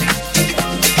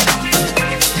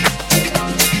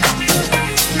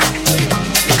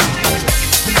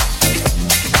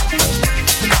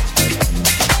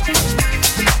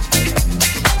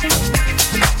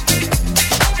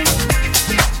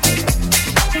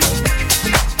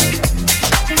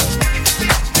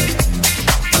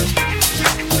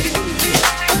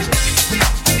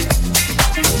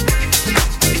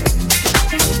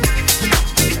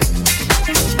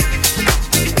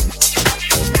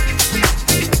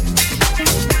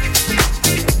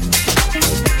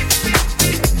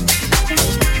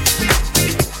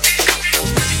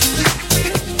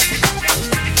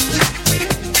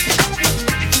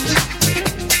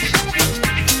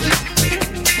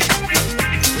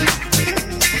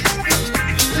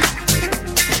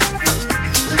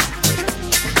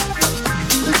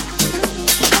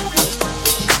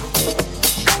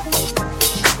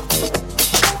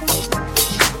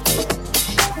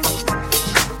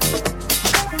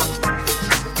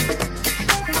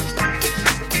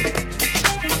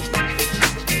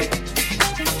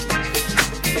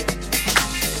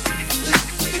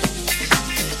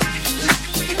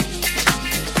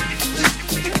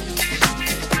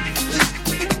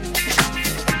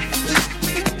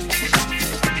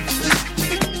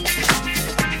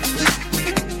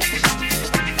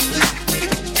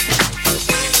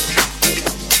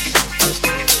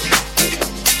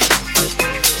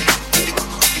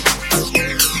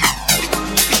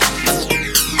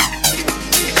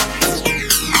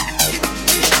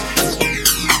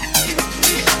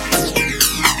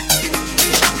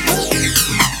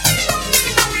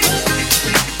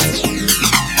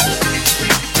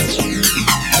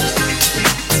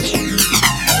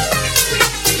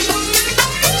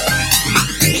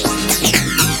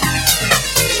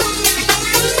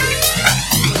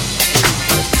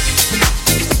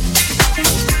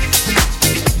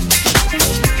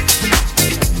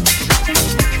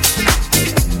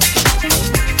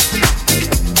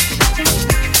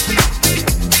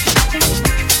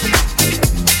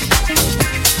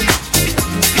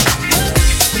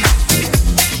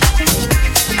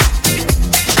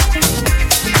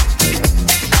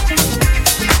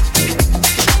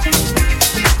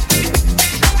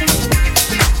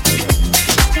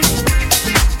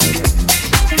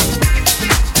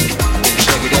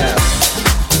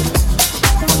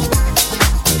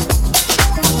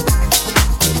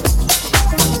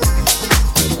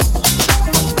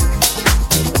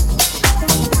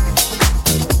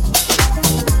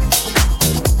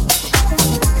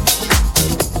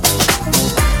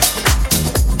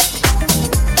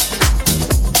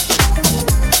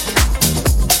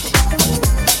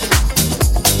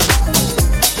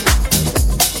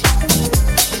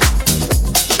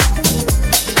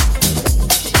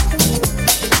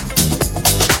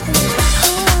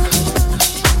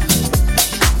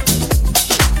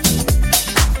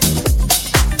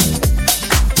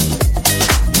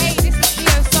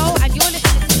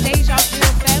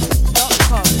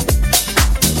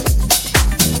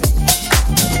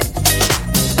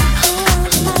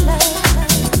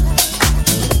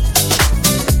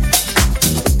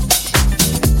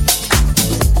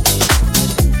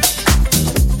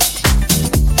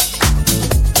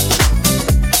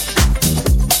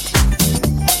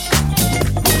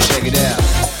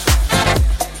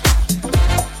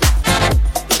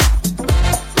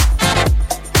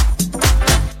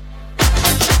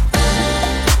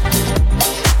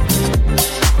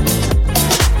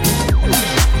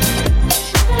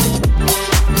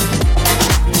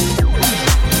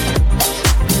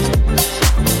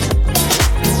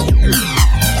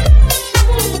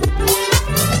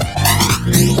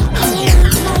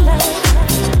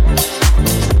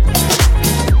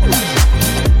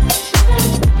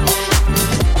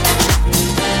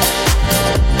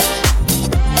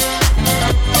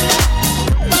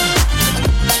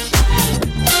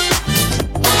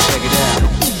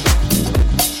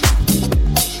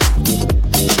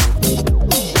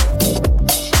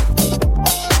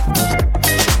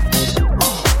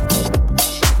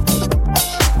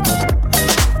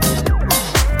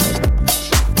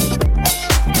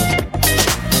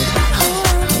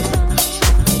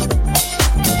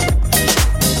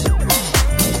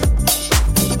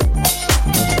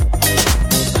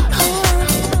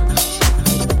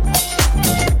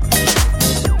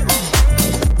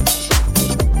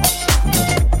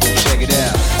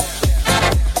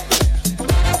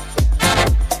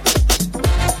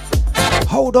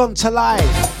 On to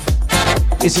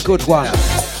Life is a good one.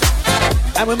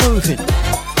 And we're moving.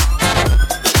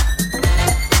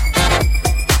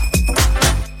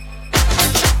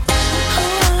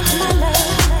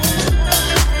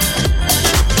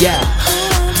 Yeah.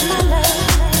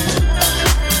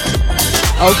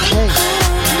 Okay.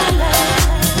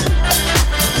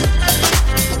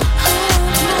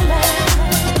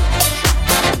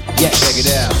 Yes. Check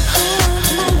it out.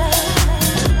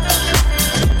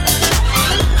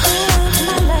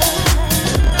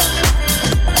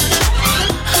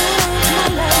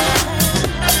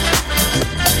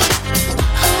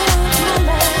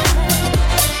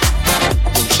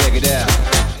 Check it out.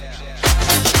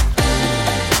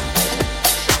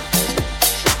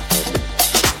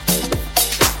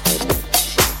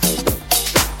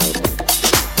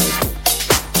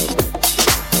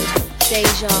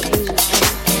 Dejavufm.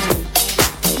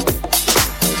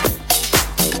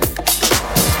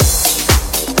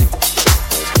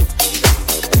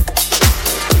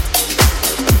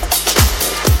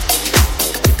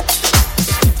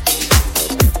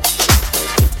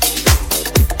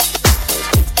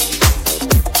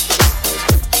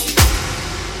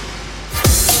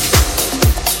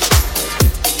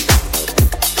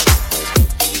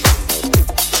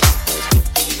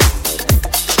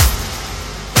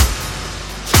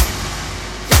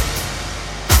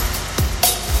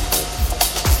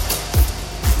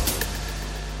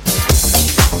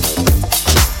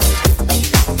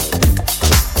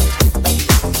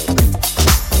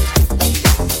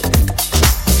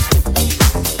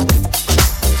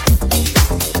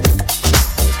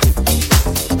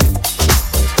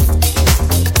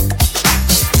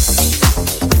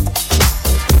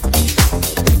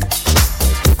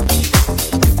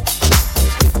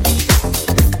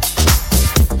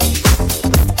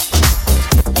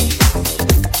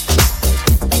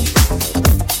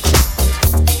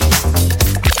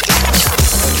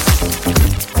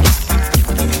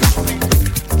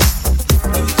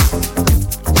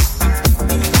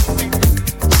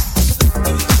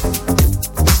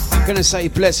 Gonna say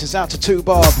blessings out to 2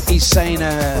 Bob. He's saying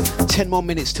 10 more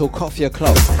minutes till coffee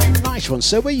o'clock. Nice one,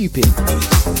 sir. Where you been?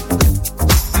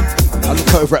 I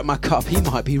look over at my cup. He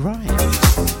might be right.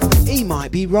 He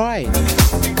might be right.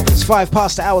 It's 5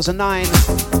 past the hours of 9.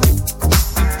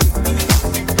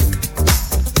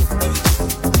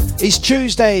 It's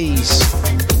Tuesdays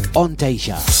on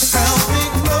Deja.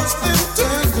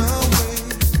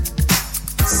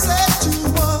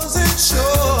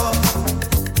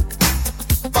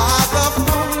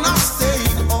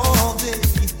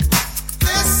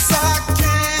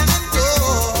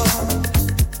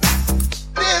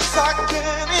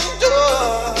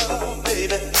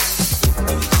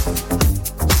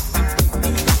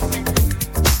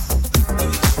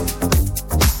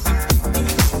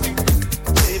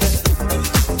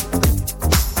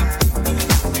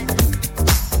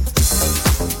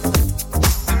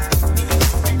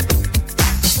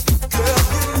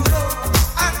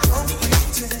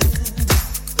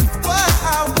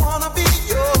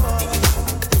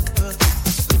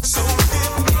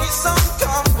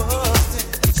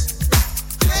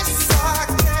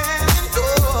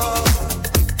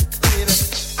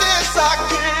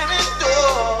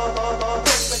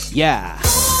 Yeah.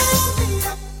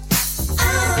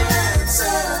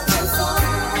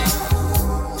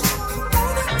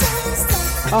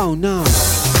 Oh no.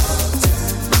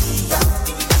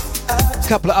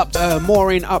 Couple of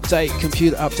Maureen update,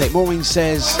 computer update. Maureen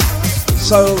says,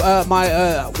 so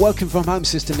my working from home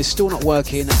system is still not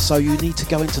working, so you need to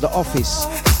go into the office.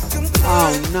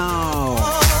 Oh no.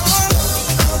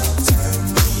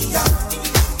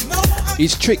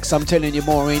 It's tricks, I'm telling you,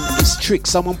 Maureen. It's tricks.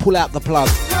 Someone pull out the plug.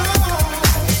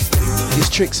 It's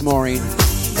tricks, Maureen.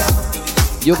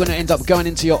 You're going to end up going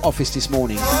into your office this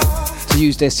morning to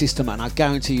use their system, and I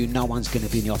guarantee you no one's going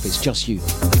to be in the office, just you.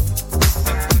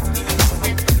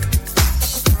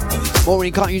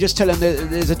 Maureen, can't you just tell them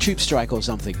there's a tube strike or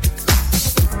something?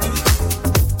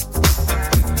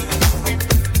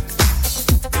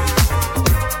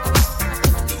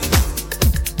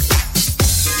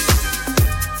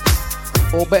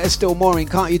 Or better still, Maureen,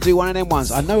 can't you do one of them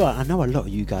ones? I know a lot of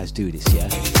you guys do this, yeah?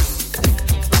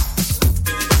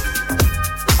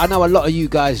 I know a lot of you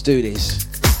guys do this.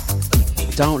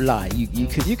 Don't lie. You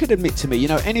could admit to me, you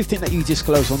know, anything that you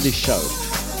disclose on this show,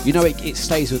 you know it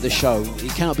stays with the show.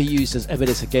 It cannot be used as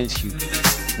evidence against you.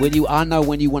 I know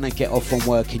when you want to get off from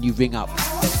work and you ring up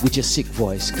with your sick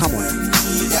voice. Come on.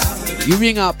 You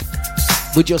ring up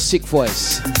with your sick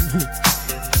voice.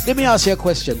 Let me ask you a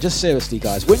question, just seriously,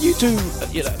 guys. When you do,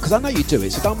 you know, because I know you do it,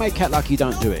 so don't make out like you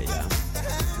don't do it, yeah?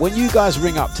 When you guys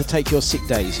ring up to take your sick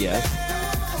days, yeah?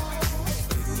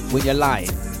 when you're lying.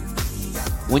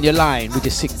 When you're lying with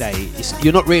your sick day,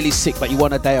 you're not really sick, but you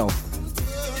want a day off.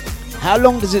 How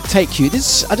long does it take you?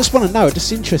 This I just want to know.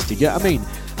 Just interested. You know what I mean?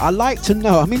 I like to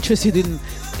know. I'm interested in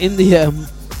the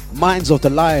minds of the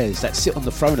liars that sit on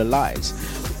the throne of lies.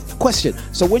 Question.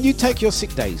 So when you take your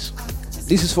sick days,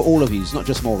 this is for all of you. It's not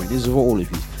just Maureen. This is for all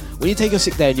of you. When you take your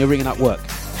sick day and you're ringing up work,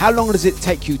 how long does it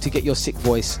take you to get your sick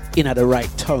voice in at the right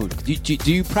tone?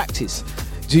 Do you practice?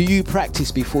 Do you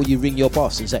practice before you ring your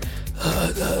boss and say,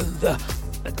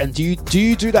 and do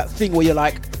you do that thing where you're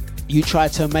like, you try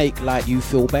to make like you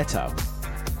feel better,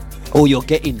 or you're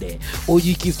getting there, or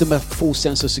you give them a full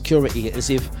sense of security as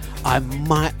if I'm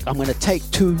going to take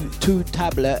two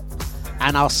tablet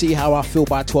and I'll see how I feel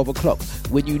by 12 o'clock,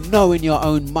 when you know in your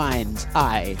own mind's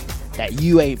eye that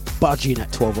you ain't budging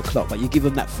at 12 o'clock, but you give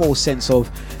them that false sense of,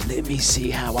 let me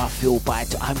see how I feel by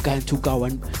I'm going to go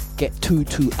and get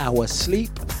 2 hours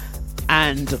sleep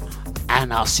and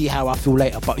I'll see how I feel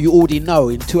later. But you already know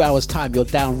in 2 hours time you're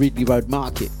down Ridley Road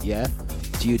Market. Yeah,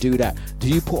 do you do that? Do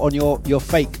you put on your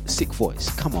fake sick voice?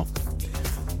 Come on,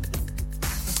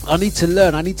 I need to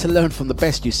learn from the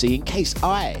best, you see, in case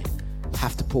I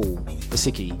have to pull the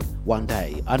sickie one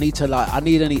day. I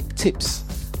need any tips.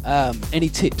 Any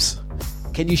tips?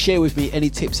 Can you share with me any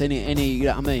tips? Any you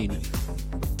know what I mean?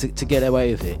 To get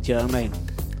away with it. Do you know what I mean?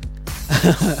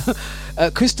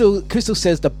 Crystal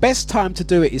says the best time to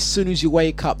do it is soon as you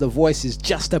wake up. The voice is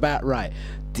just about right.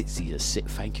 Dizzy is sick.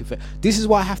 Thank you for. This is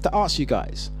why I have to ask you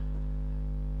guys.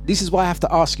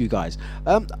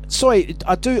 Sorry,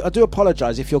 I do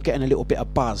apologise if you're getting a little bit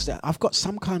of buzz. I've got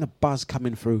some kind of buzz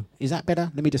coming through. Is that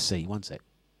better? Let me just see. One sec.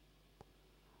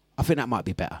 I think that might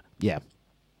be better. Yeah.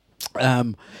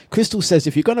 Crystal says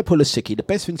if you're going to pull a sickie, the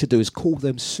best thing to do is call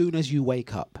them soon as you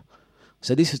wake up.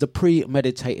 So this is the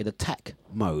premeditated attack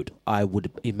mode, I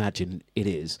would imagine it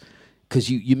is, because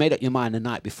you made up your mind the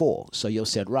night before. So you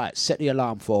said, right, set the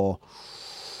alarm for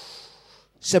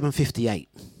 7:58.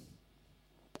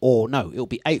 Or no, it'll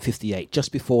be 8:58,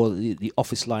 just before the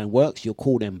office line works. You'll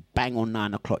call them bang on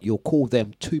 9 o'clock. You'll call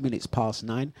them 2 minutes past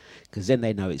 9, because then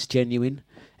they know it's genuine.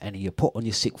 And you put on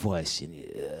your sick voice. And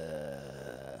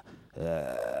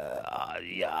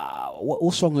yeah,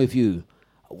 what's wrong with you?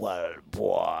 Well,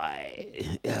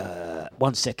 boy,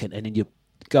 1 second, and then you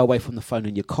go away from the phone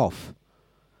and you cough.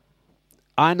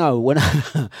 I know when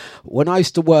I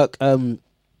used to work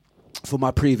for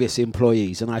my previous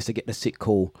employees, and I used to get the sick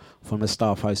call from the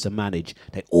staff I used to manage,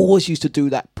 they always used to do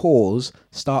that pause,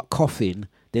 start coughing,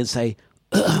 then say,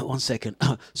 1 second,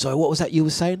 sorry, what was that you were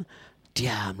saying?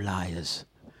 Damn liars.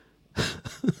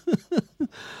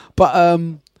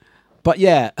 But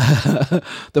yeah,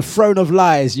 the throne of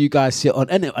lies you guys sit on.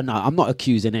 And no, I'm not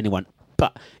accusing anyone,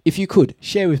 but if you could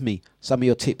share with me some of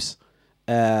your tips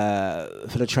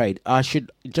for the trade, I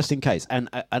should, just in case. And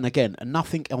again,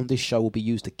 nothing on this show will be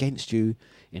used against you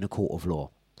in a court of law.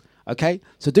 Okay,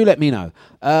 so do let me know.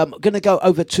 I'm gonna go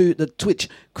over to the Twitch.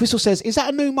 Crystal says, "Is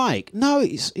that a new mic?" No,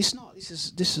 it's not.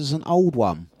 This is an old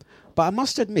one. But I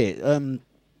must admit,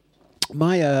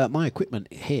 my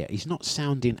equipment here is not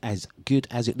sounding as good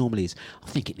as it normally is. I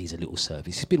think it needs a little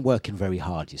service. It's been working very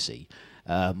hard, you see.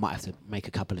 Might have to make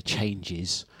a couple of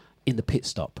changes in the pit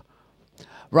stop.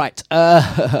 Right.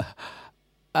 Right,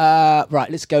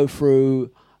 let's go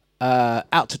through.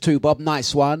 Out to 2, Bob.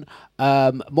 Nice one.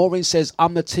 Maureen says,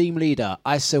 I'm the team leader.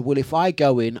 I said, well, if I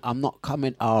go in, I'm not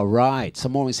coming. All right. So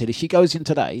Maureen said, if she goes in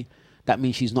today, that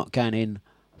means she's not going in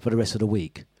for the rest of the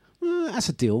week. That's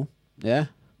a deal. Yeah.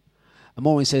 And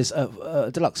Maureen says,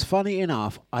 Dlux, funny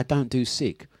enough, I don't do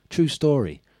sick. True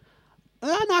story.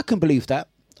 And I can believe that.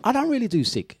 I don't really do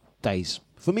sick days.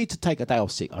 For me to take a day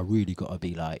off sick, I really got to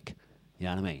be like, you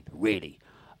know what I mean? Really.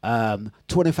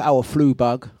 24-hour flu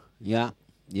bug. Yeah.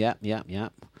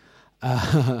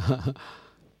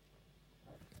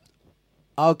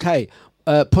 Okay.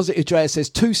 Positive Drea says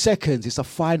 2 seconds. It's a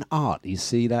fine art. You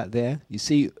see that there? You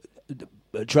see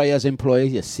Drea's employee?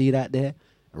 You see that there?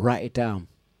 Write it down.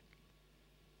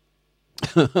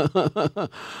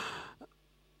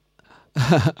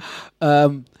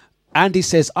 Andy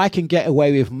says, I can get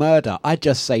away with murder. I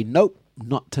just say, nope,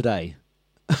 not today.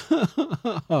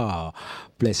 Oh,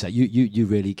 bless her. You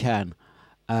really can.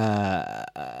 But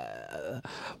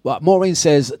Maureen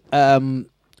says,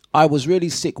 I was really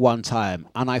sick one time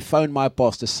and I phoned my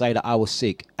boss to say that I was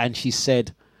sick, and she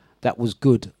said that was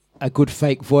good. A good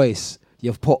fake voice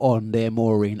you've put on there,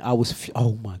 Maureen.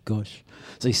 Oh my gosh.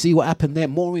 So you see what happened there?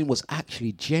 Maureen was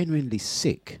actually genuinely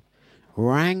sick,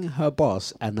 rang her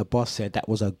boss, and the boss said that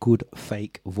was a good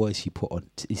fake voice you put on.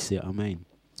 You see what I mean?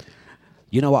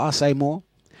 You know what I say more?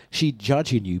 She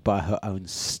judging you by her own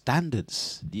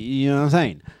standards. You know what I'm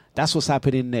saying? That's what's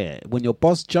happening there. When your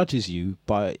boss judges you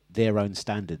by their own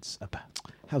standards,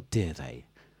 how dare they?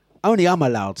 Only I'm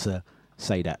allowed to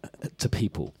say that to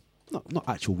people, not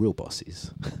actual real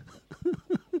bosses.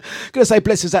 Gonna say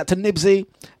blessings out to Nibsy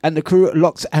and the crew at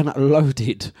Locked and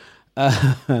Loaded.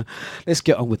 Let's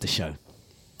get on with the show.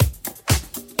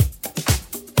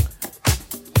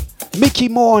 Mickey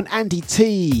Moore and Andy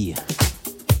T.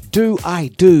 Do I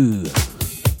Do?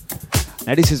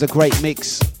 Now this is a great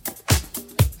mix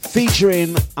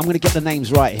featuring, I'm going to get the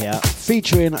names right here,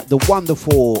 featuring the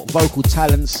wonderful vocal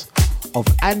talents of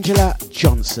Angela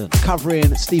Johnson,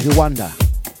 covering Stevie Wonder.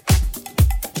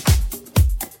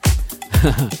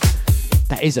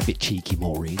 That is a bit cheeky,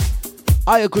 Maureen.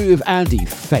 I agree with Andy,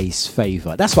 face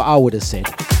favour. That's what I would have said.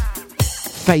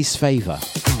 Face favour.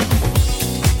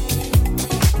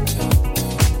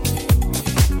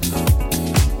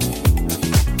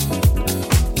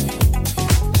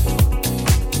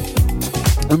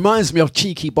 Reminds me of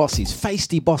cheeky bosses,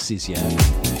 feisty bosses, yeah.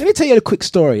 Let me tell you a quick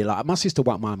story. Like, my sister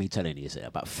won't mind me telling you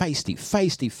about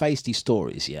feisty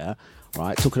stories, yeah.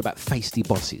 Right, talking about feisty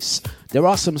bosses. There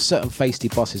are some certain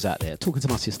feisty bosses out there. Talking to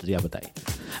my sister the other day,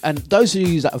 and those of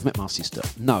you that have met my sister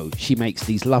know she makes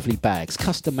these lovely bags,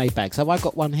 custom-made bags. Have I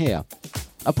got one here?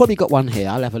 I've probably got one here.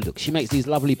 I'll have a look. She makes these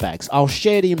lovely bags. I'll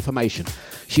share the information.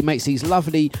 She makes these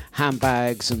lovely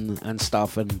handbags and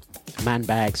stuff, and man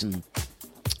bags and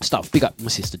stuff. Big up my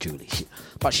sister Julie.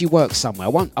 But she works somewhere.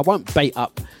 I won't bait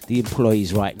up the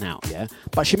employees right now, yeah.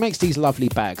 But she makes these lovely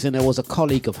bags, and there was a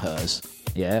colleague of hers,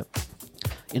 yeah,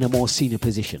 in a more senior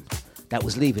position that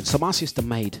was leaving. So my sister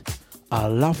made a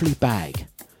lovely bag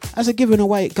as a going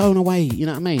away. You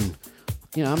know what I mean?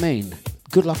 You know what I mean?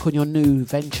 Good luck on your new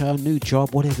venture, new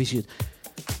job, whatever it is.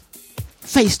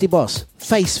 Face the boss,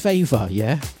 face favour,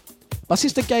 yeah. My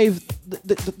sister gave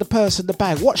the person the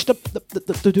bag. Watch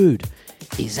the dude.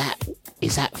 Is that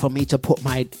for me to put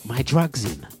my drugs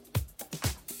in?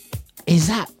 Is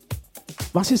that?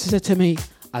 My sister said to me,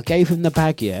 I gave him the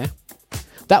bag, yeah.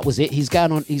 That was it. He's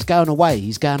going away.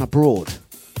 He's going abroad.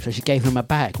 So she gave him a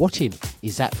bag. Watch him.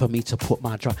 Is that for me to put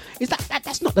my drug? Is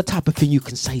that's not the type of thing you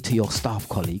can say to your staff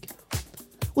colleague.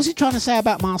 What's he trying to say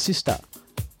about my sister?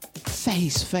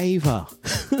 Face favour.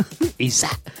 Is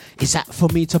that for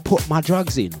me to put my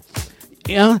drugs in?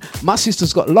 Yeah, my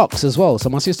sister's got locks as well. So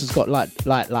my sister's got like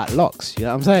locks. You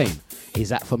know what I'm saying? Is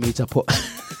that for me to put?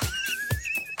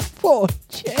 Poor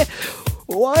chair.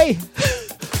 Why?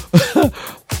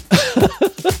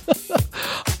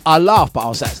 I laugh, but I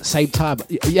was at the same time,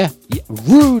 yeah,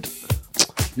 rude.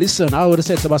 Listen, I would have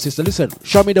said to my sister, listen,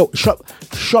 show me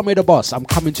the boss. I'm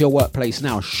coming to your workplace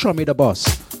now. Show me the boss.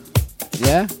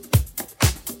 Yeah?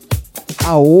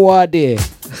 Oh, what dear.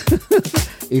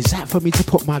 Is that for me to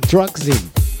put my drugs in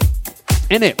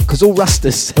it? Because all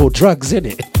Rastas sell drugs in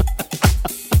it.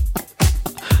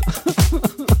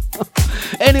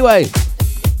 Anyway,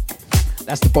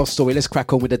 that's the boss story. Let's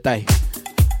crack on with the day.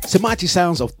 So mighty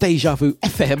sounds of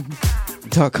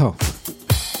dejavufm.com.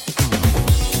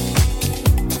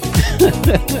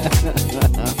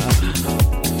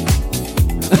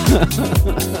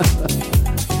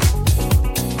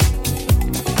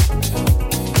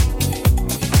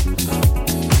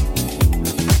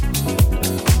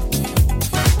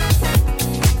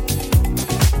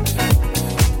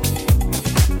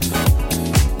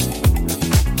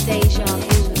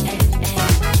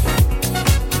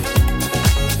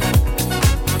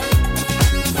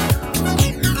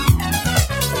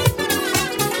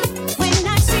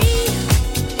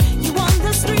 You on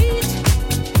the street,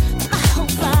 my whole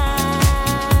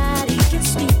body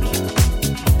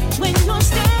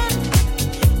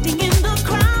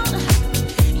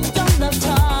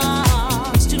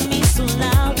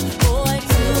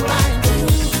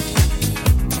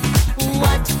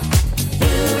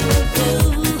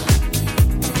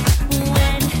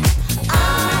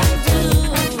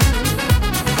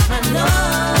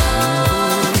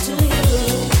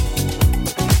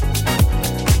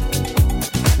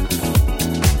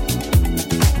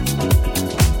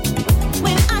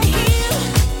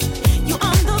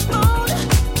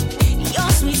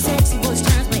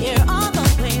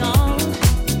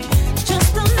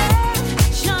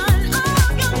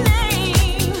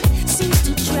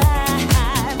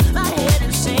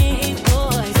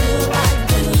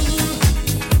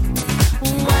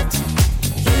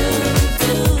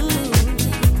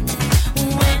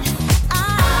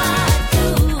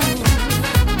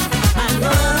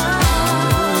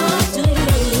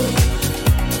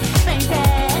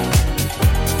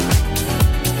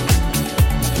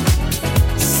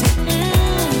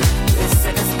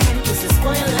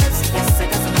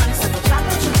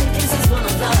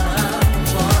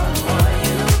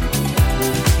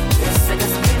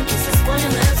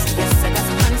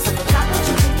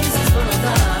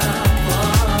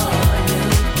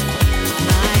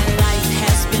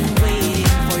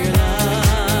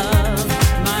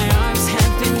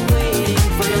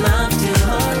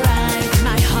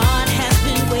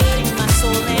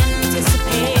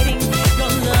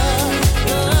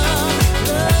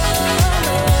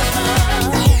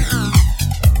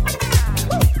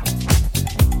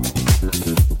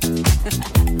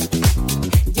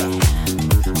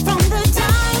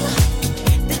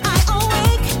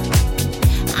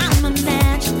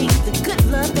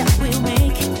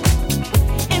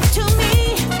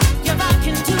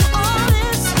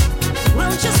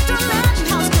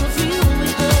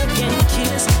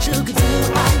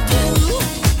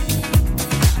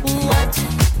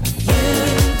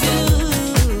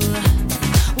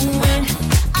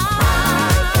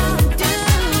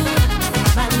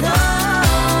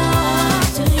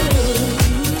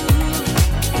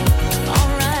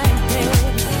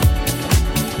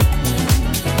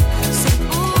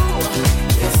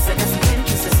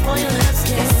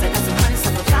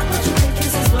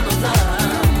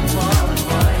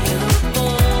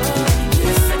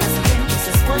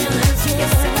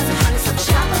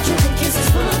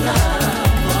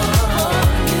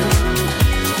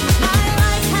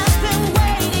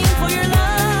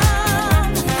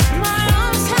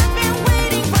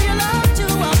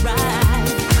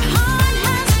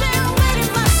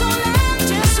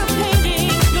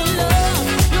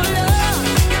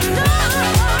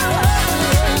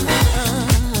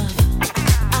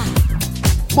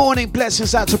Morning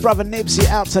blessings out to brother Nibsy,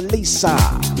 out to Lisa.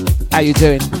 How you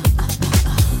doing?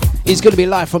 He's going to be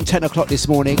live from 10 o'clock this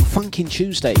morning. Funkin'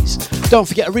 Tuesdays. Don't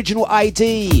forget Original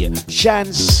ID,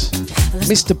 Shans,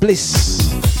 Mr.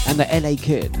 Bliss, and the LA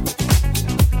Kid.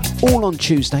 All on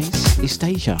Tuesdays is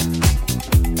Deja.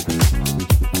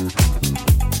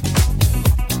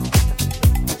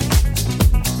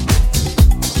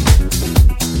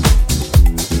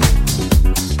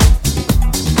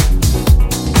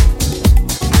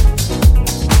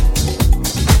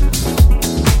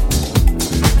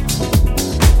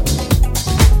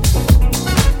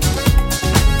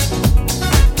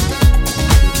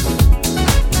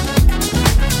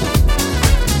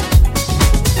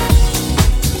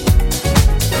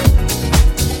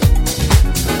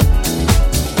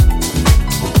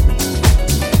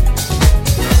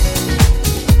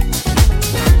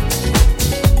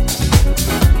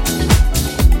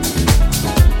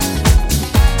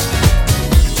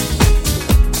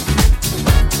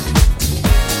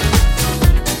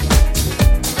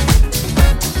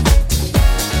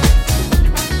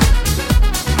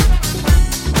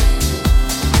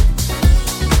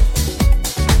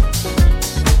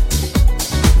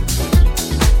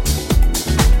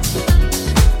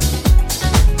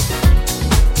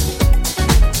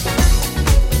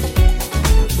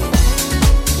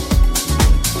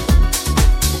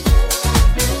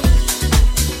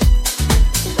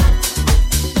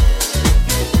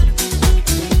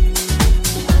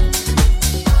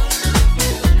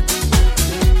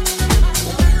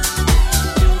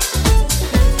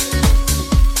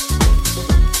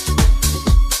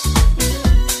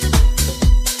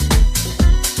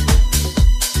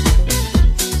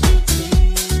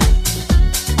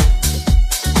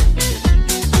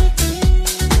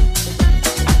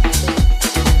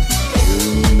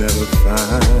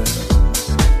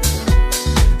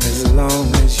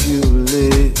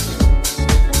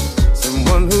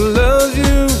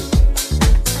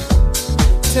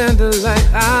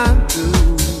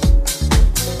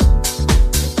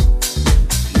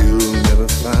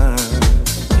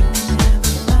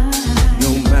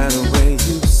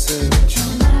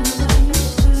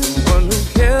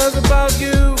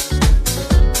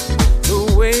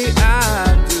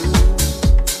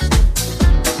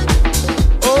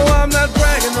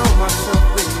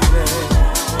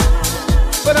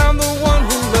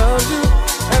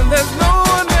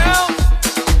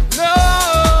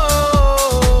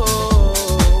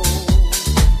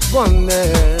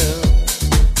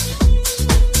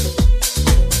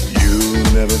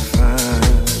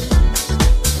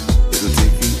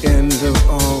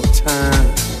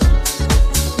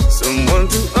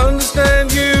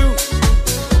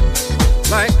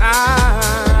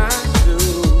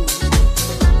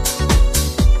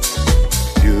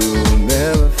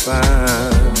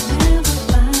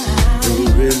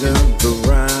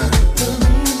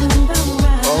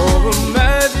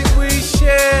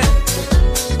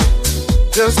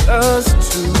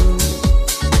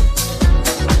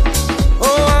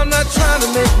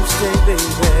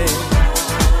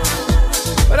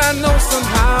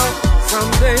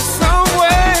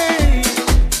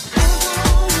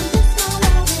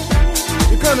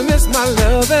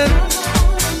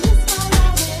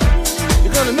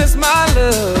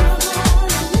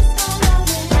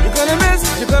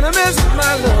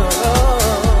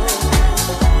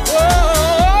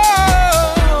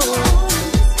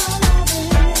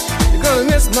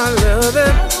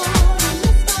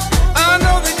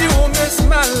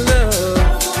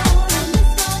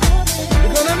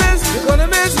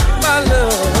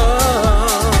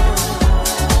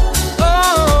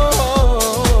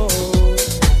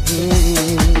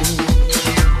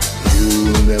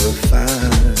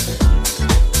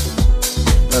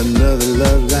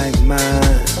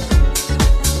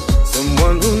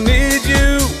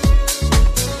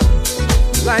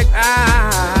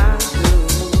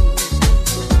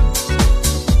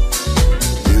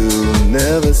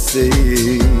 You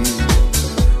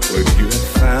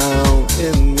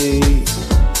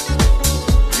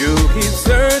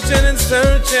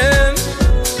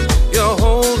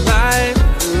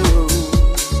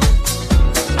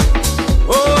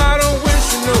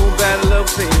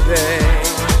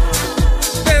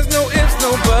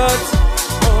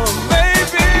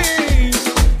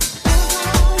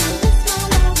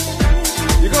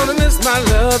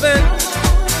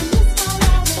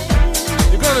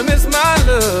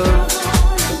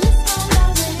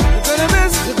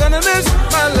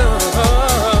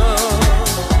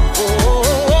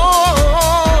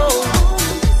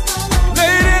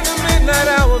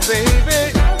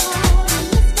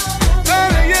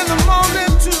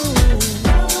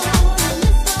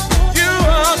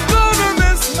are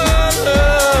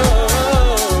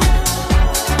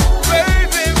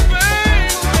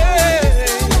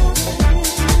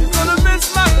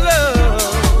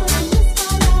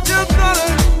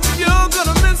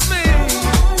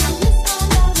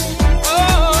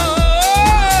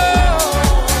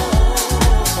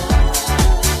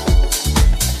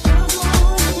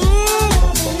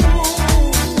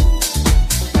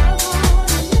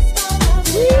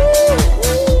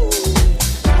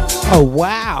Oh,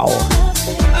 wow.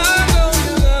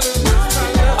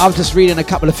 I'm just reading a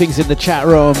couple of things in the chat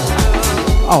room.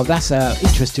 Oh, that's an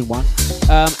interesting one.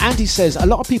 Andy says, a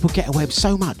lot of people get away with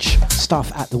so much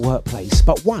stuff at the workplace,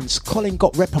 but once Colin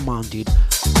got reprimanded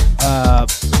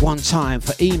one time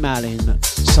for emailing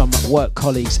some work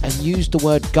colleagues and used the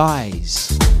word guys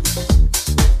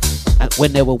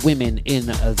when there were women in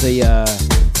the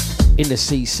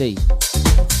CC.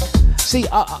 See,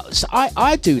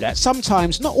 I do that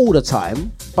sometimes, not all the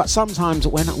time, but sometimes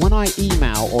when I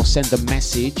email or send a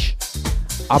message,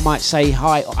 I might say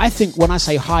hi. I think when I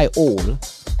say hi all,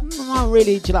 not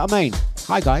really, do you know what I mean?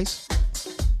 Hi guys.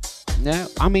 No,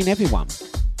 I mean everyone.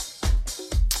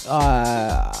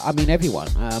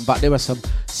 But there are some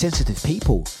sensitive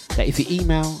people that if you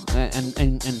email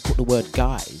and put the word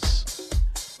guys,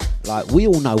 like we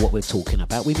all know what we're talking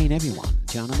about. We mean everyone.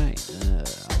 Do you know what I mean?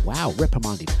 Wow,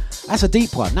 reprimanded. That's a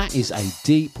deep one. That is a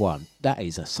deep one. That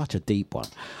is such a deep one.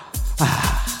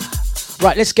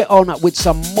 Right, let's get on with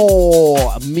some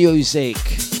more music.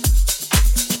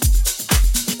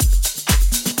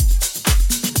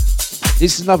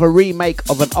 This is another remake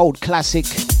of an old classic.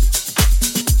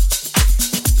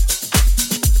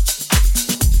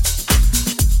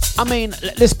 I mean,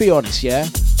 let's be honest, yeah?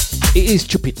 It is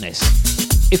stupidness.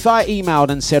 If I emailed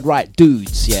and said, right,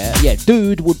 dudes, yeah,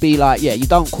 dude would be like, yeah, you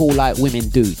don't call like women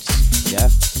dudes, yeah?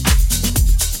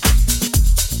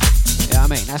 Yeah, I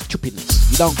mean, that's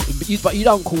stupidness. But you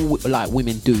don't call like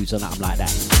women dudes or nothing like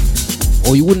that.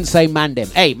 Or you wouldn't say man them.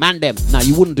 Hey, man them. No,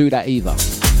 you wouldn't do that either.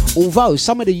 Although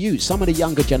some of the youth, some of the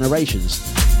younger generations,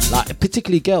 like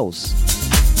particularly girls,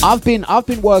 I've been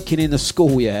working in a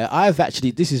school. Yeah, I've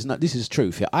actually this is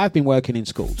truth. Yeah, I've been working in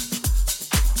schools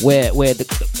where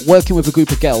working with a group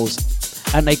of girls,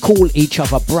 and they call each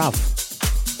other bruv.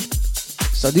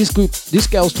 So this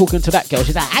girl's talking to that girl.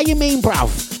 She's like, "How you mean,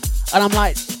 bruv?" And I'm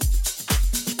like,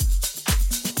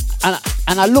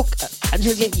 and I look, and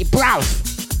she's like,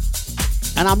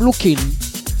 "Bruv," and I'm looking,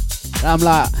 and I'm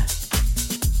like.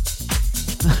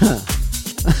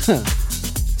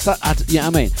 So, yeah, I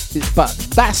mean, but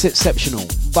that's exceptional.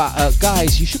 But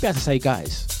guys, you should be able to say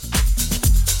guys.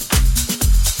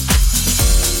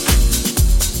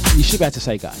 You should be able to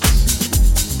say guys.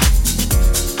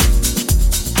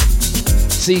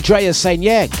 See, Drea's saying,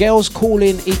 yeah, girls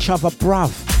calling each other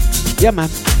bruv. Yeah, man.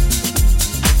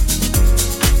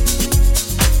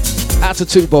 Out to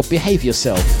two, Bob. Behave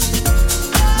yourself.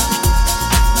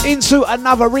 Into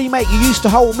another remake. You used to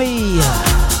hold me.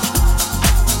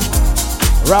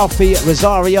 Ralphie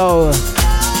Rosario.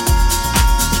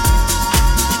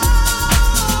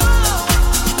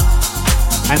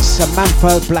 And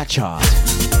Samantha Blanchard.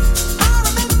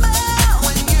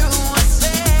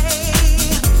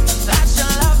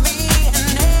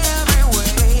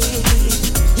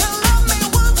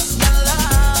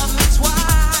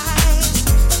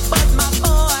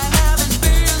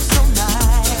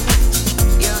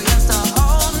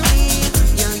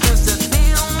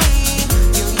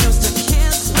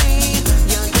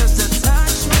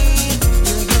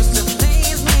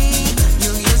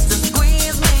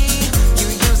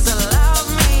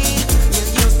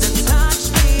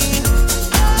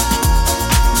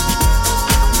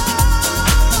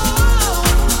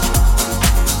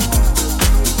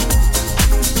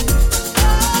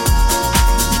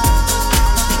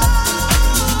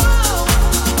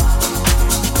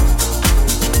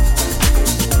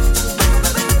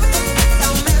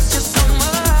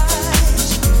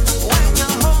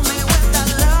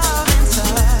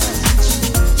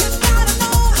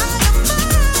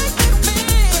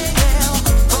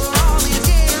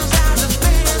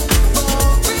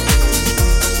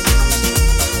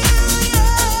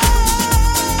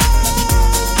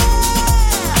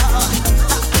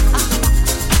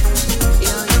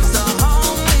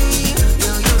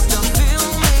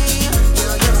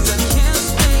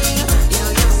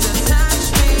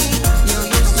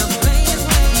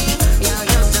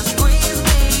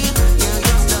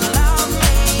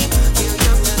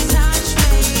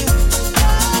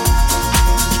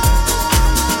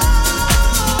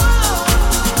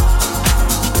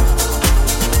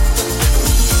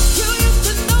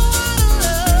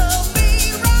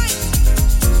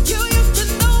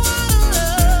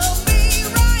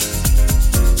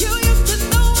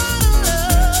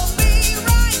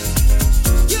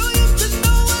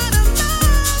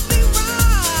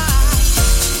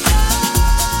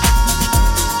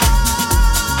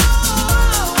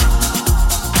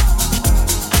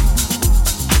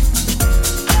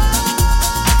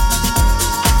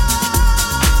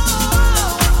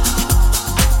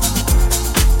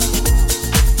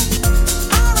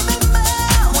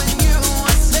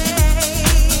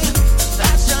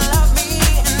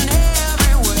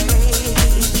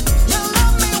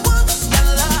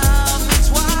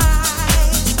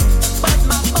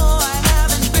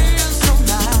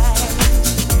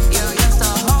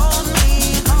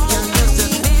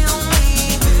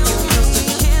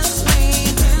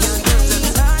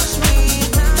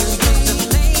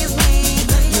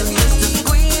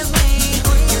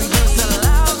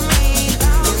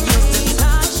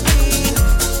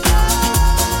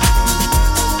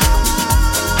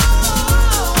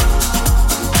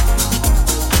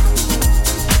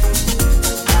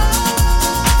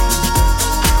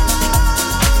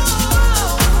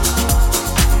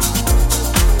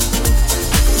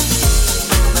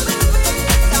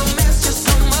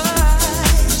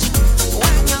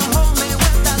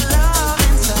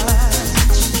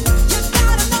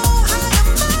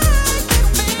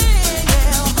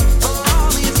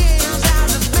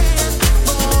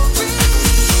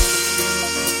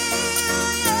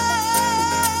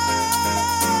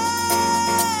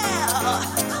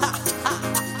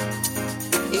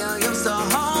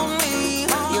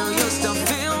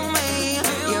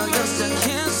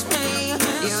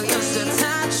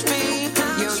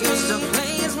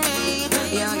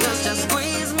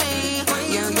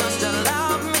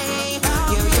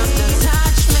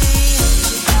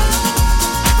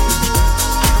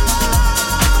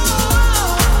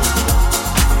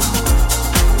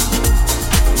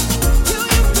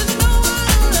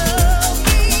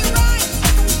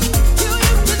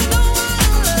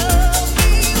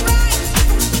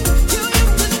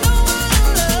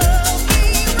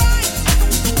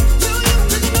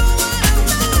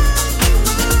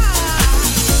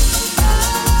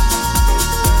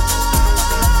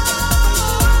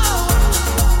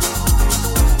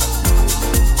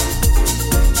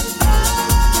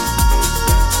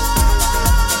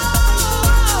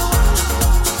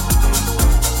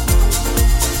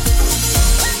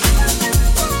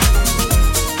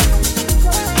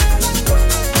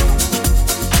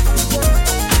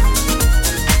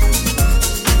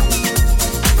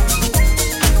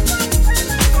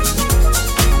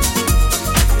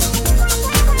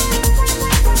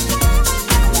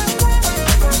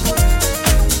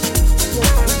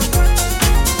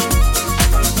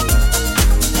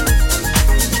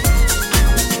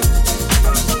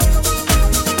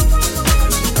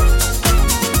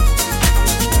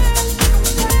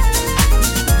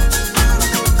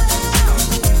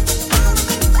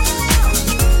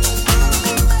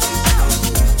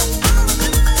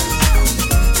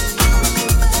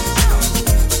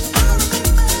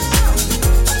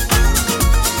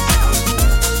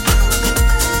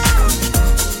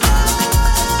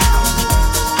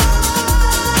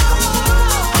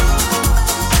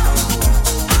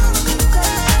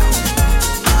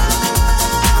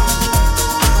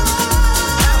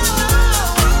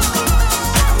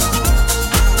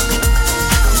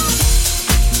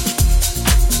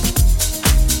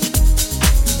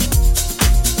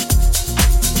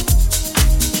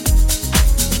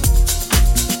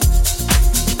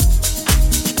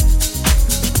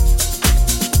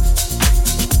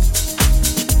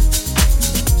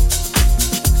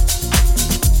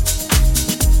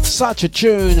 Such a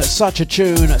tune, such a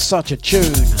tune, such a tune.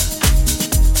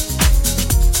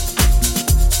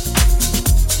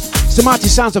 It's the mighty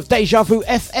sounds of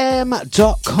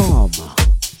dejavufm.com.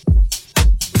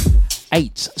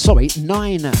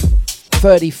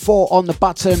 9:34 on the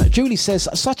button. Julie says,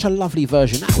 such a lovely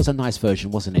version. That was a nice version,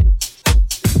 wasn't it?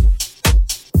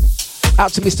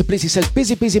 Out to Mr. Bliss, he says,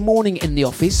 busy morning in the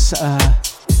office.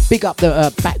 Big up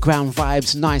the background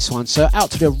vibes, nice one. So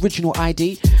out to the Original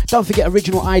ID. Don't forget,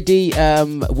 Original ID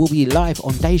will be live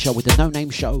on Deja with the No Name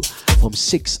Show from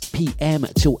 6 p.m.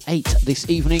 till 8 this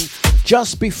evening,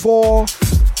 just before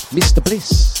Mr.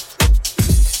 Bliss.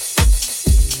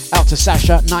 Out to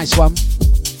Sasha, nice one.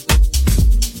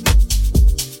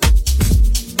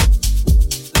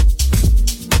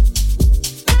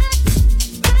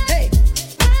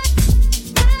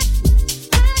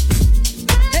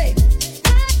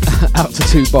 Out to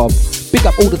 2 Bob. Big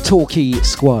up all the Torquay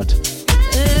squad.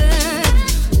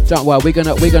 Don't worry, we're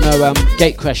gonna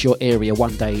gate crash your area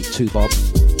one day, 2 Bob.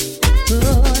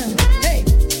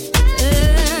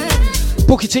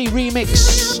 Bookie T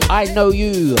remix. I Know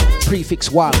You. Prefix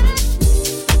 1.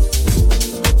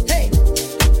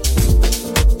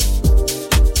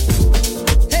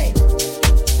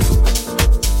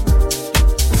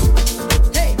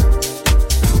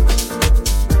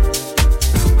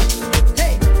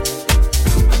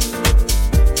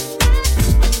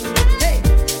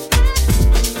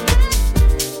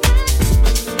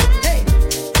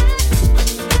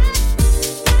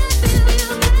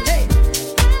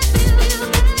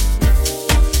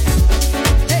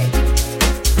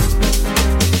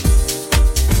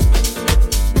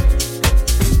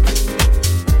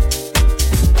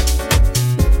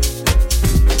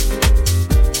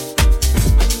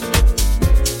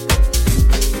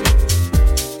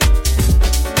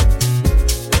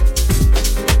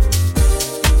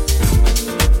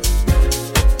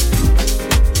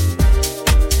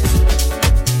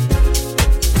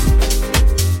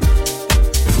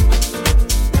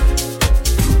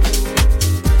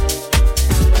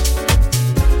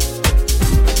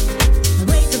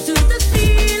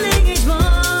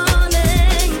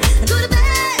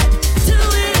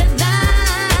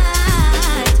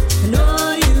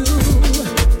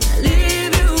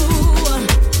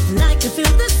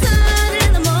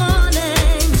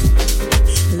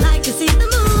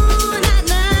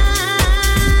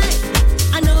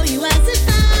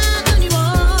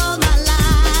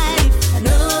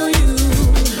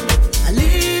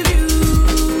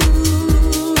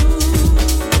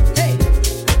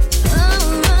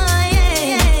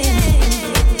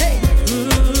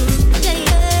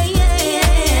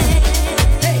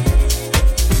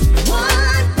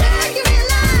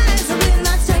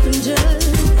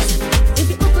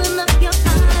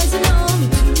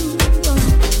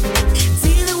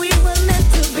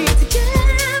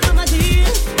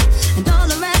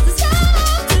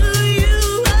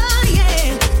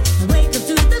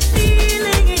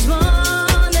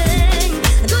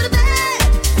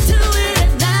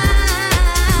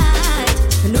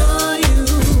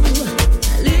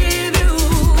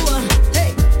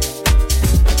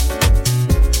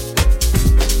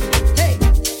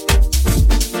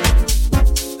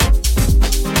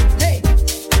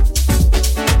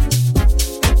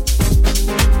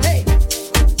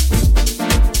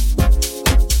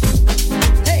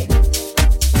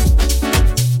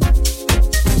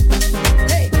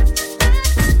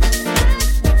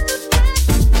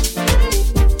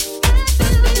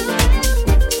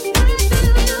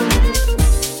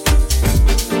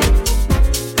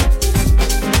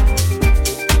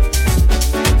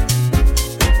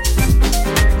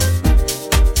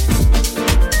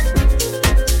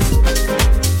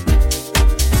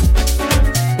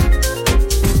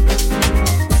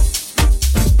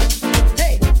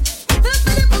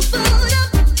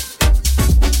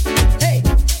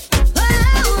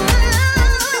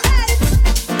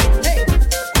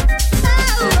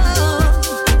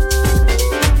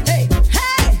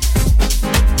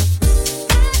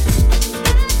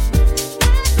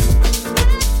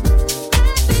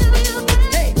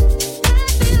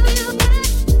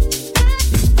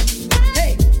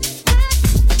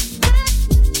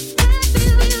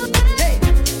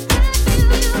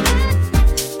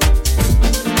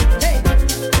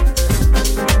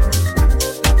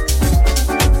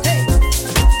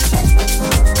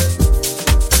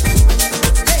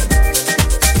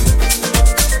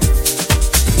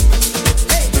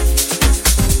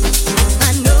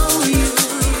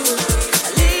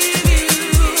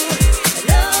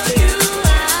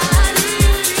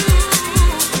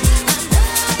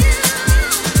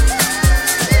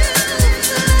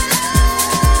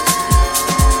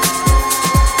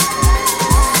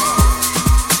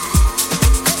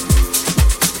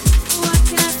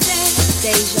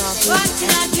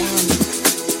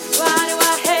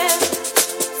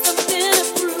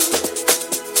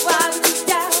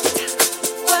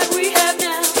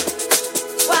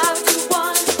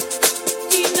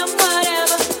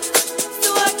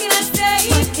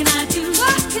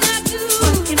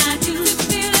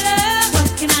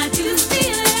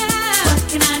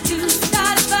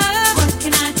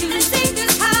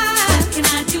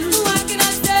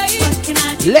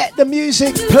 Let the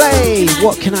music play.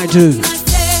 What can I do? What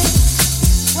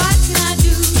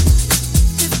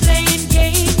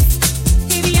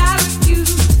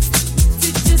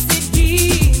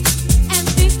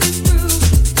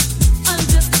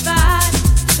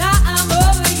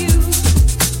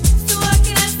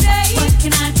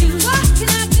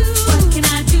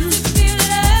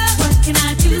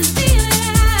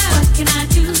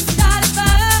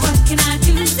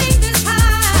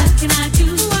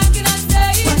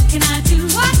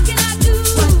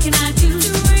can I do?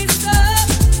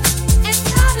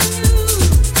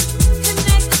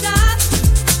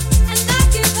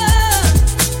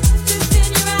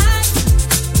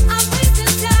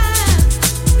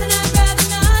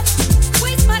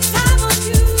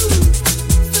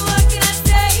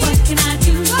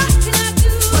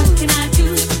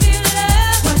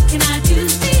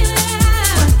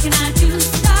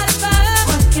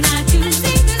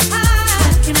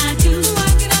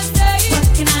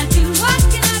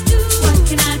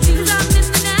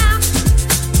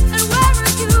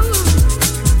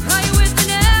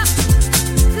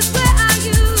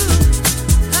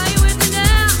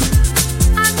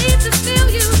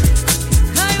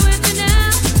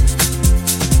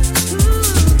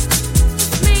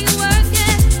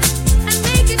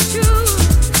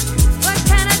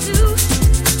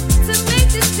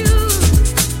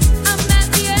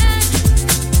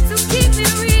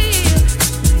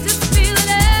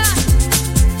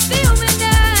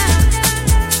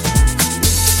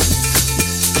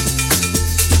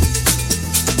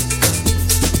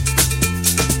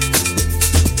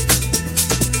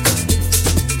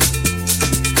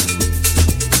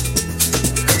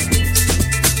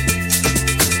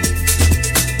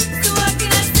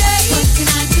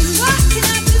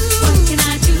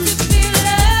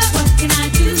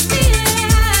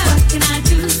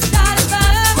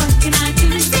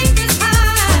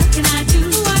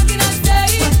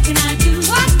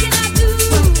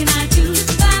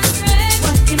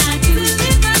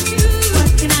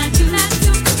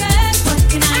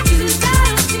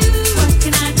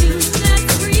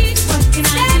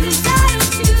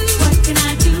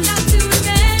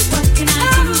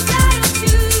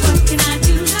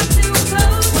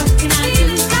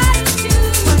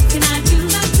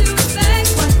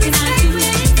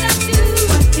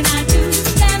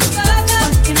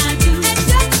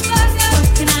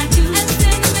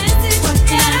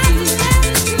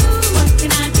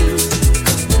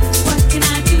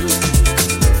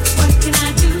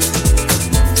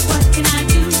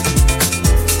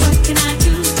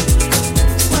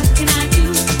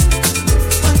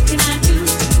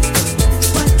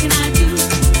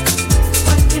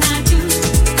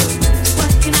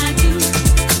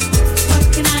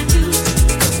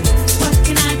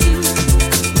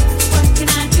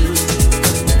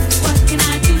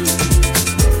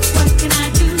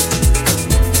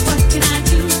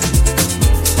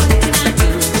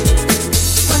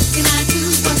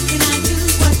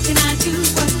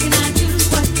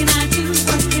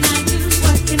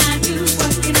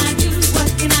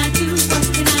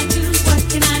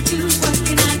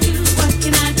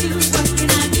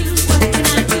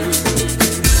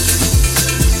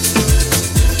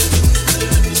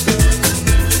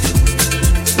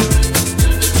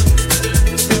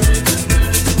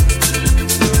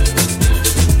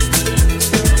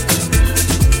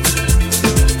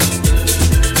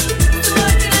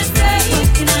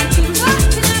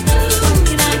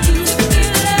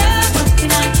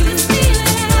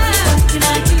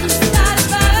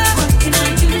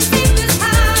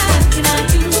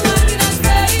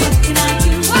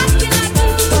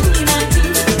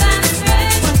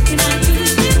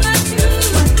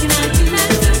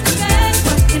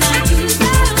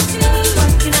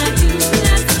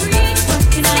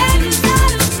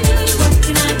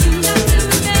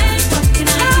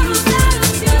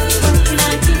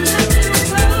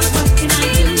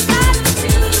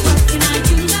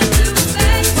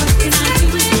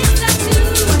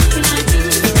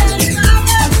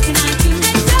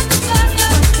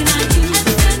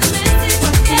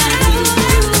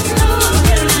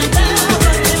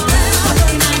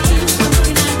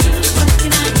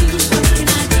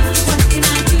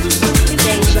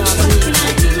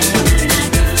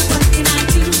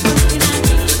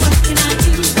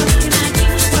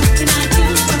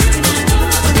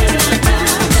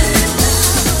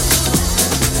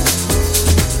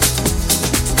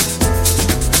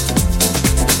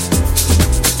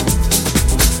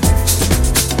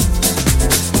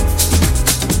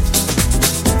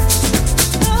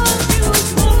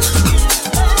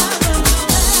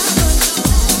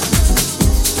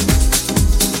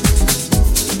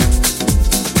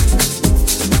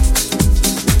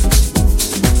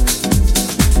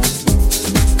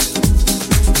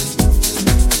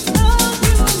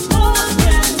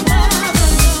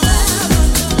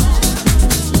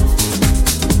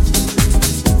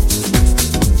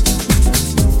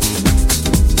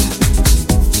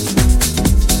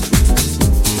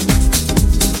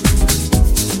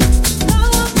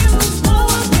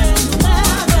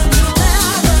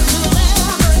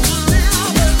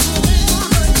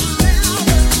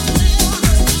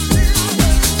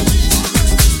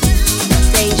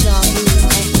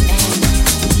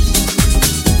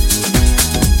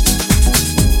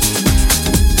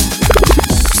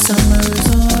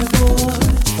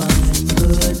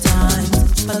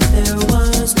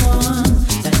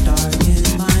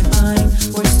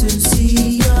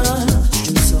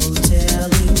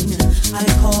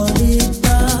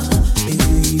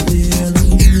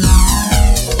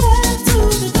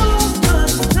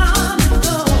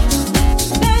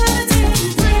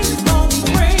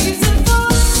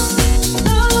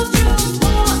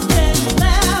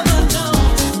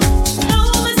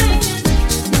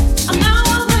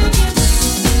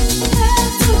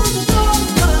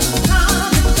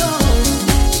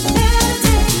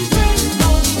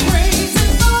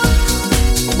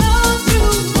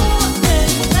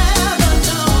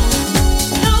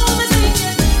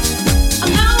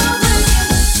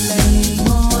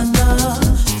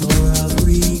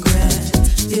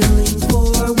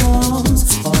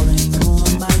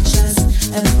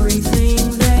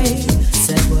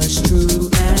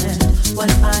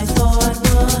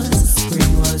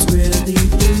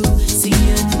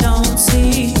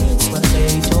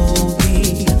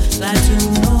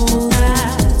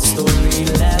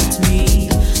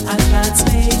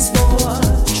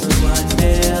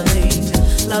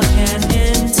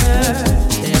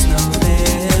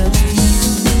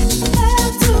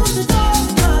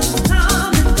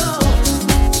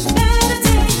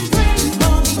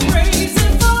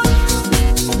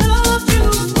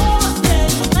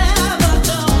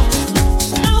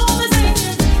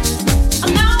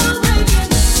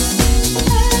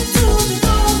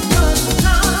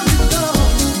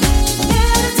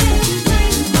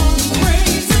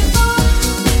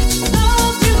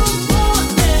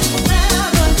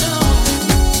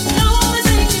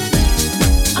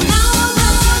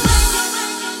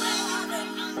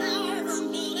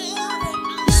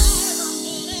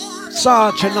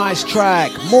 Such a nice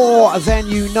track. More Than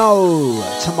You Know.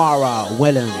 Tamara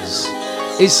Wellens.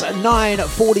 It's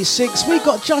 9:46. We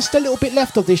got just a little bit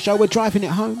left of this show. We're driving it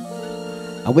home.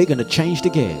 And we're going to change the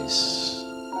gears.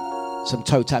 Some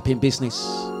toe tapping business.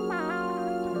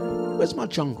 Where's my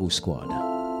jungle squad?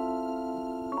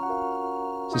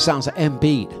 So it sounds like M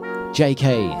Beat,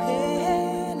 JK.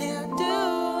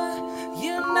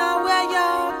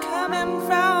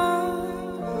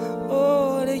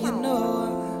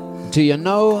 Do you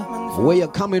know where you're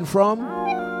coming from?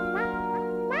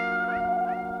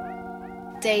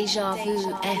 Deja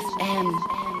Vu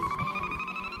FM.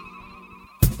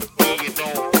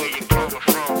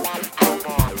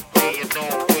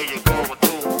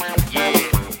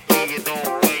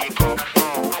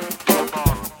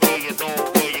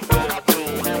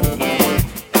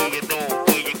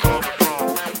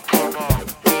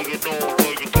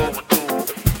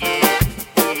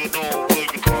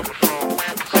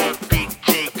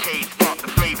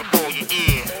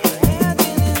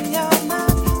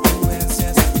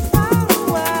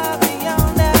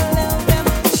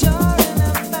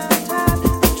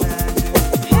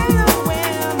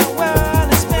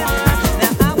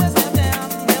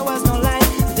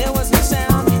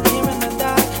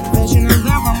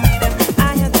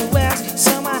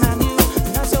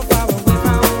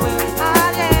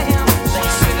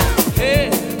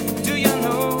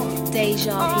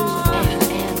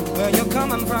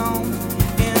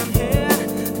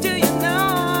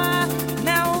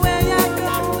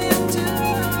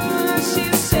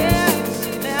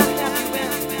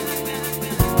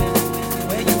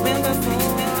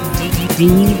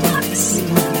 Dlux.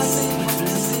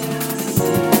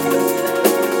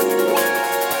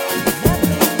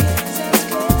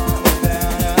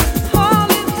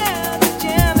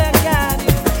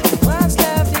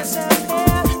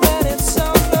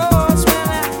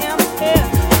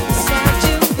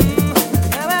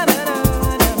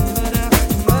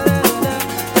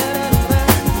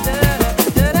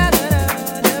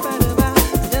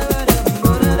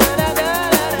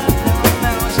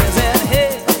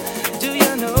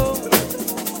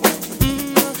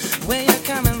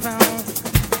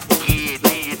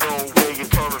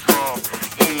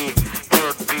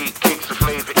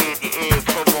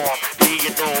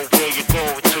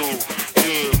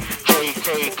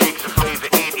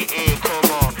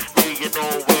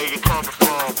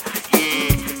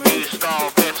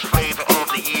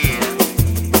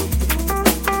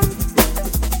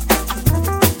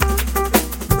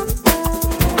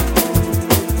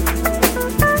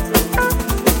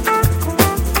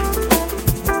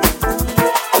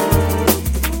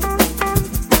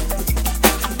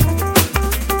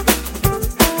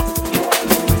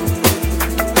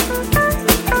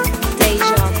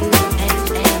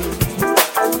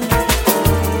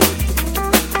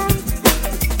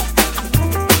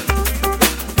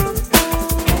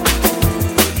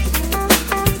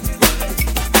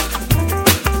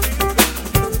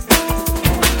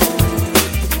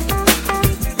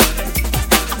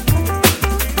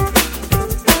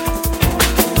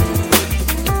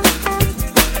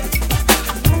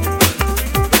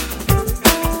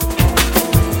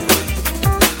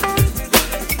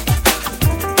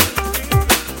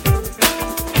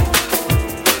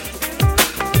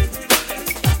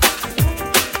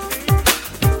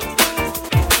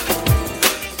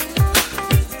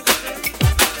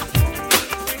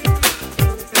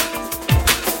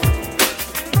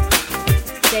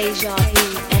 Deja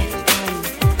Vu FM.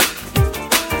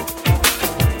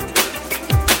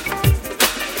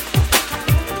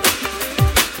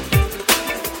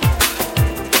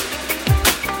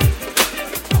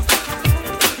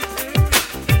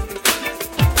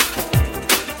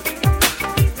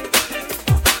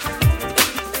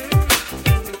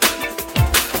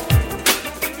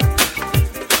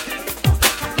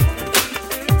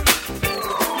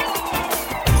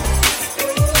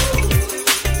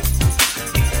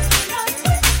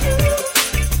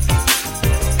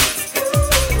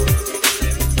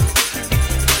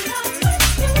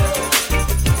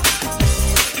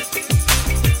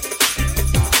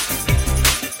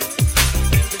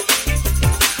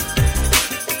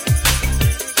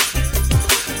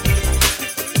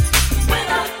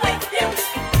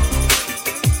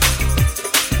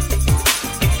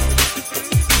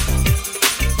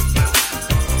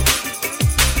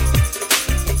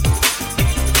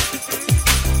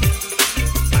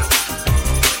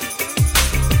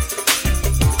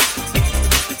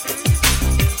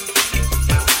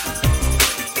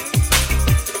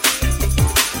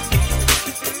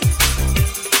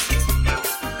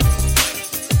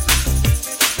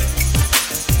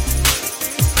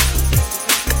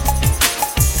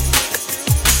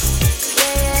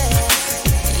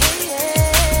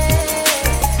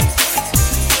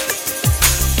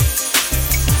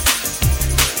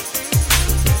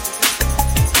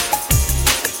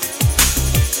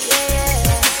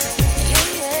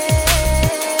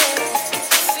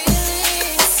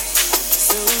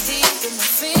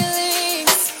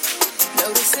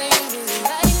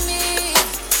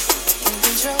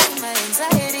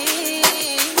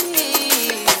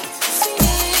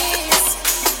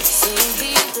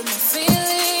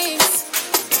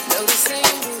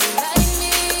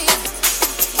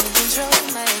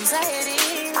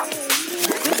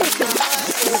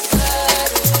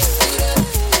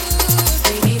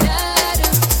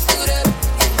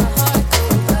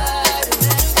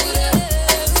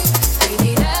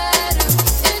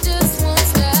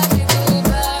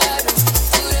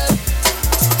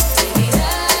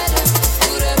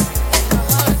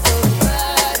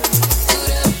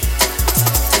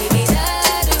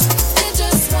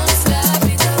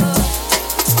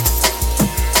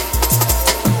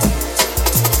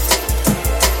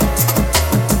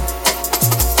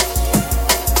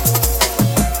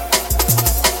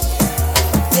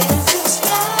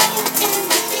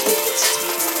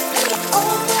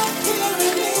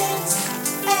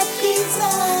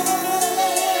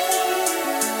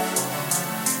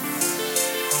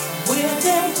 Where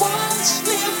there once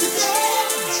lived a man,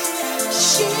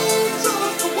 she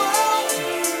ruled the world.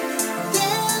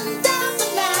 Then down the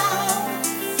now,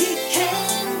 he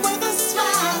came with a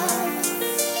smile.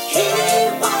 He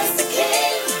was the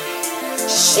king,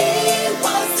 she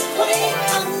was the queen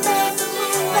under the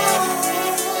moonlight.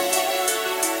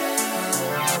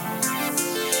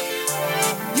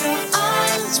 Your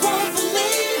eyes won't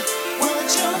believe what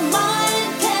your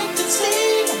mind can't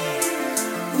conceive.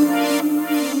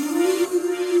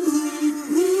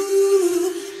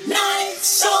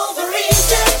 Nights over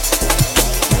Egypt.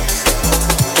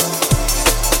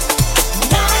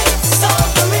 Nights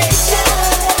over Egypt.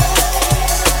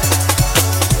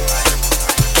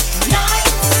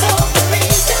 Nights over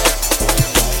Egypt.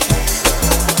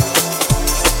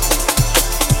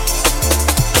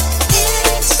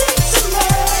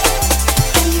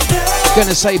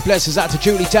 Gonna say blessings out to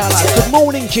Julie Dowler. Good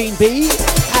morning, Gene B.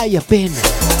 How you been?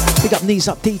 Big up, knees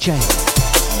up, DJ.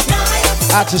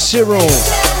 Out to Cyril.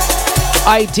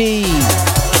 ID.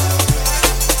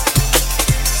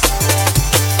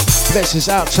 Blessings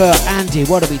out to Andy.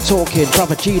 What are we talking?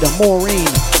 Brother Gita, Maureen.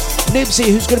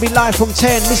 Nibsy, who's gonna be live from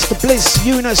 10. Mr. Bliss,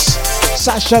 Eunice,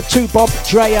 Sasha, 2 Bob,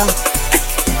 Drea,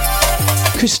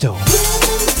 Crystal.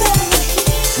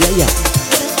 Yeah.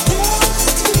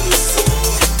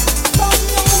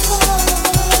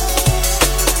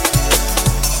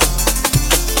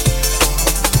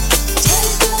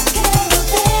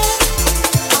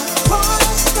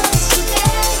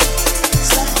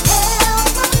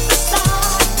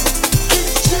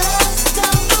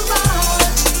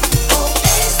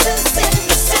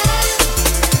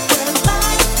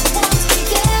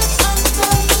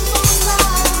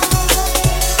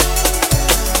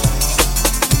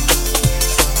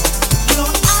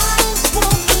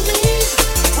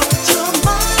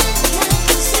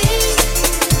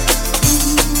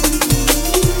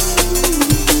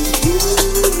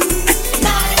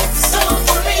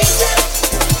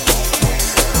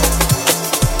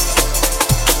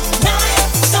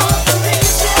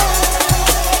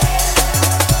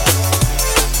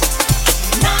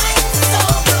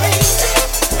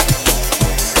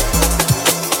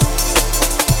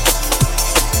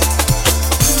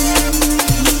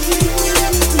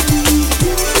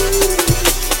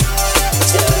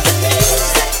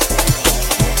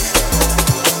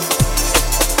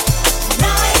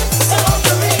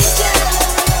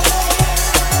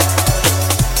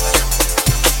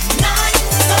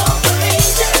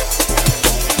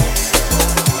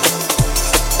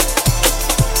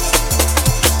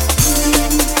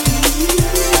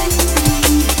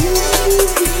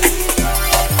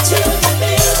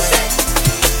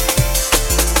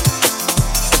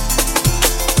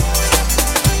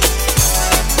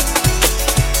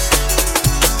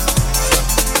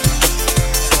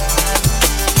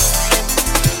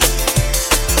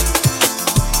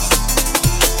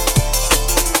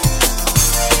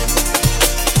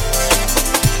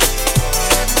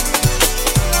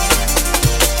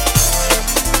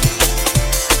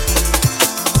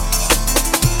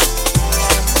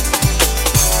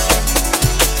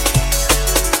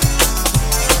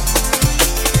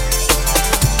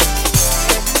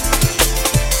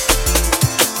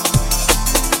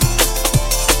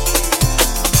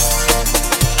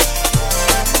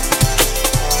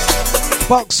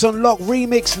 Box and Lock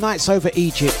remix, Nights Over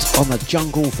Egypt on the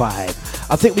Jungle Vibe.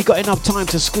 I think we got enough time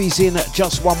to squeeze in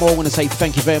just one more. I want to say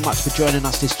thank you very much for joining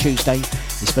us this Tuesday.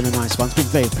 It's been a nice one. It's been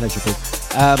very pleasurable.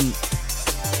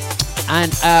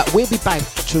 And we'll be back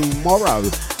tomorrow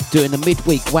doing the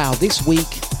midweek. Wow, this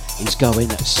week is going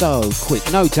so quick.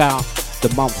 No doubt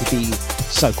the month will be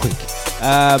so quick.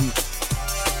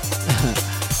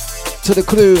 To the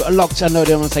crew locked and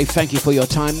loaded, I want to say thank you for your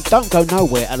time. Don't go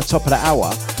nowhere at the top of the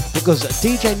hour, because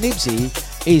DJ Nibsy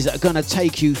is going to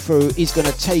take you through. He's going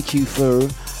to take you through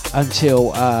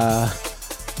until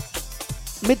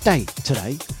midday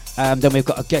today. Then we've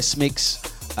got a guest mix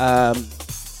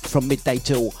from midday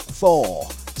till 4.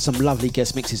 Some lovely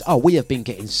guest mixes. Oh, we have been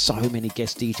getting so many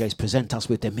guest DJs present us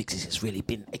with their mixes. It's really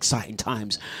been exciting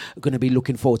times. We're going to be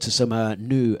looking forward to some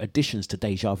new additions to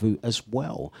Deja Vu as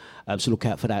well. So look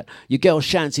out for that. Your girl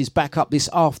Shancy's back up this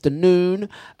afternoon,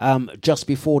 just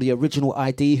before the original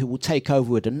ID, who will take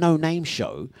over with the No Name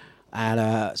show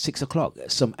at 6 o'clock,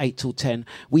 some 8 till 10.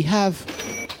 We have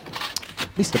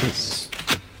Mr. Bliss.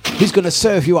 He's going to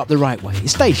serve you up the right way.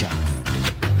 It's Deja.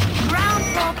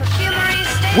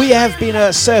 We have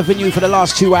been serving you for the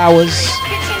last 2 hours.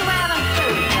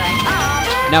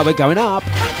 Now we're going up.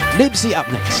 Nibsy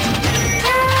up next.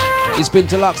 It's been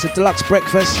Dlux, a Dlux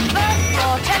breakfast.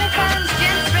 Telephones,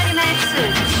 gents, ready-made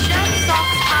suits, shirts,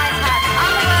 socks, ties, hats,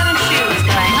 underwear and shoes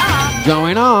going up.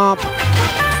 Going up.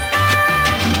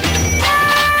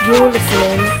 You're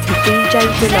listening to DJ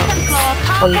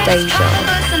Dlux on Deja.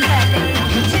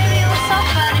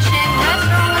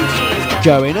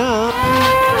 Going up.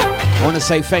 I want to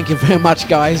say thank you very much,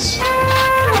 guys.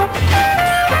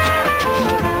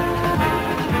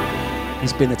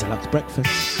 It's been a Deluxe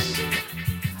breakfast.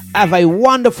 Have a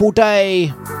wonderful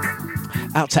day.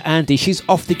 Out to Andy. She's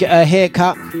off to get her hair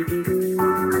cut.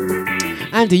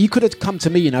 Andy, you could have come to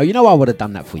me, you know. You know I would have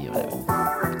done that for you.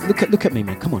 Look at me,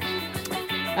 man. Come on.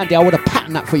 Andy, I would have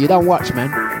patterned that for you. Don't watch, man.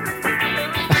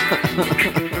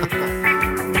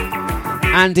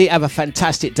 Andy, have a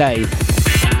fantastic day.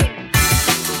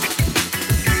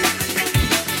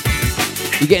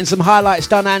 You getting some highlights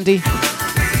done, Andy?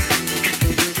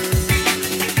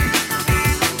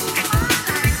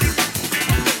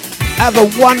 Have a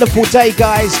wonderful day,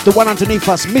 guys. The one underneath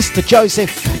us, Mr.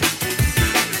 Joseph.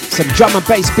 Some drum and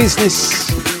bass business.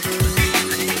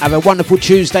 Have a wonderful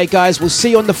Tuesday, guys. We'll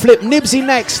see you on the flip. Nibsy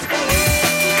next.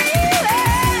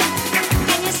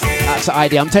 That's the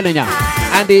idea, I'm telling you.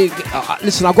 Andy,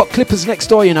 listen, I've got Clippers next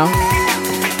door, you know.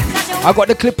 I've got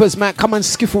the Clippers, man. Come and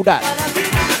skiffle that.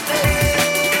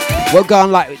 We're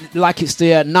going like it's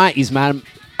the 90s, man.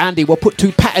 Andy, we'll put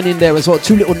 2 pattern in there as well.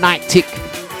 2 little night tick.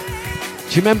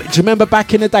 Do you remember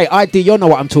back in the day? ID, you know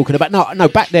what I'm talking about. No,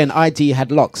 back then ID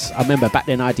had locks. I remember back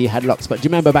then ID had locks. But do you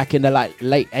remember back in the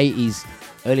late 80s,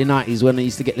 early 90s when I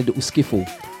used to get the little skiffle,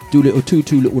 do little two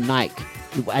little Nike,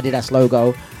 little Adidas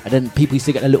logo, and then people used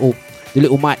to get the little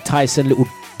Mike Tyson little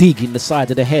dig in the side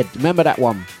of the head. Remember that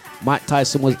one? Mike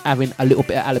Tyson was having a little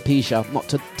bit of alopecia, not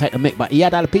to take the mick, but he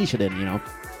had alopecia then, you know.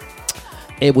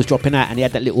 Hair was dropping out and he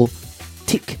had that little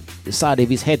tick the side of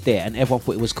his head there, and everyone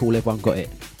thought it was cool. Everyone got it.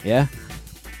 Yeah.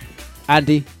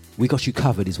 Andy, we got you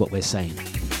covered is what we're saying.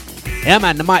 Yeah,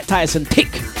 man, the Mike Tyson tick.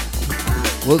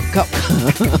 We'll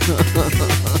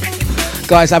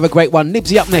guys, have a great one.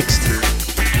 Nibsy up next.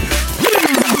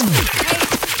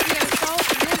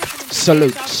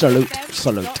 Salute.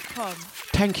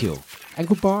 Thank you. And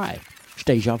goodbye.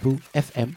 Dejavufm.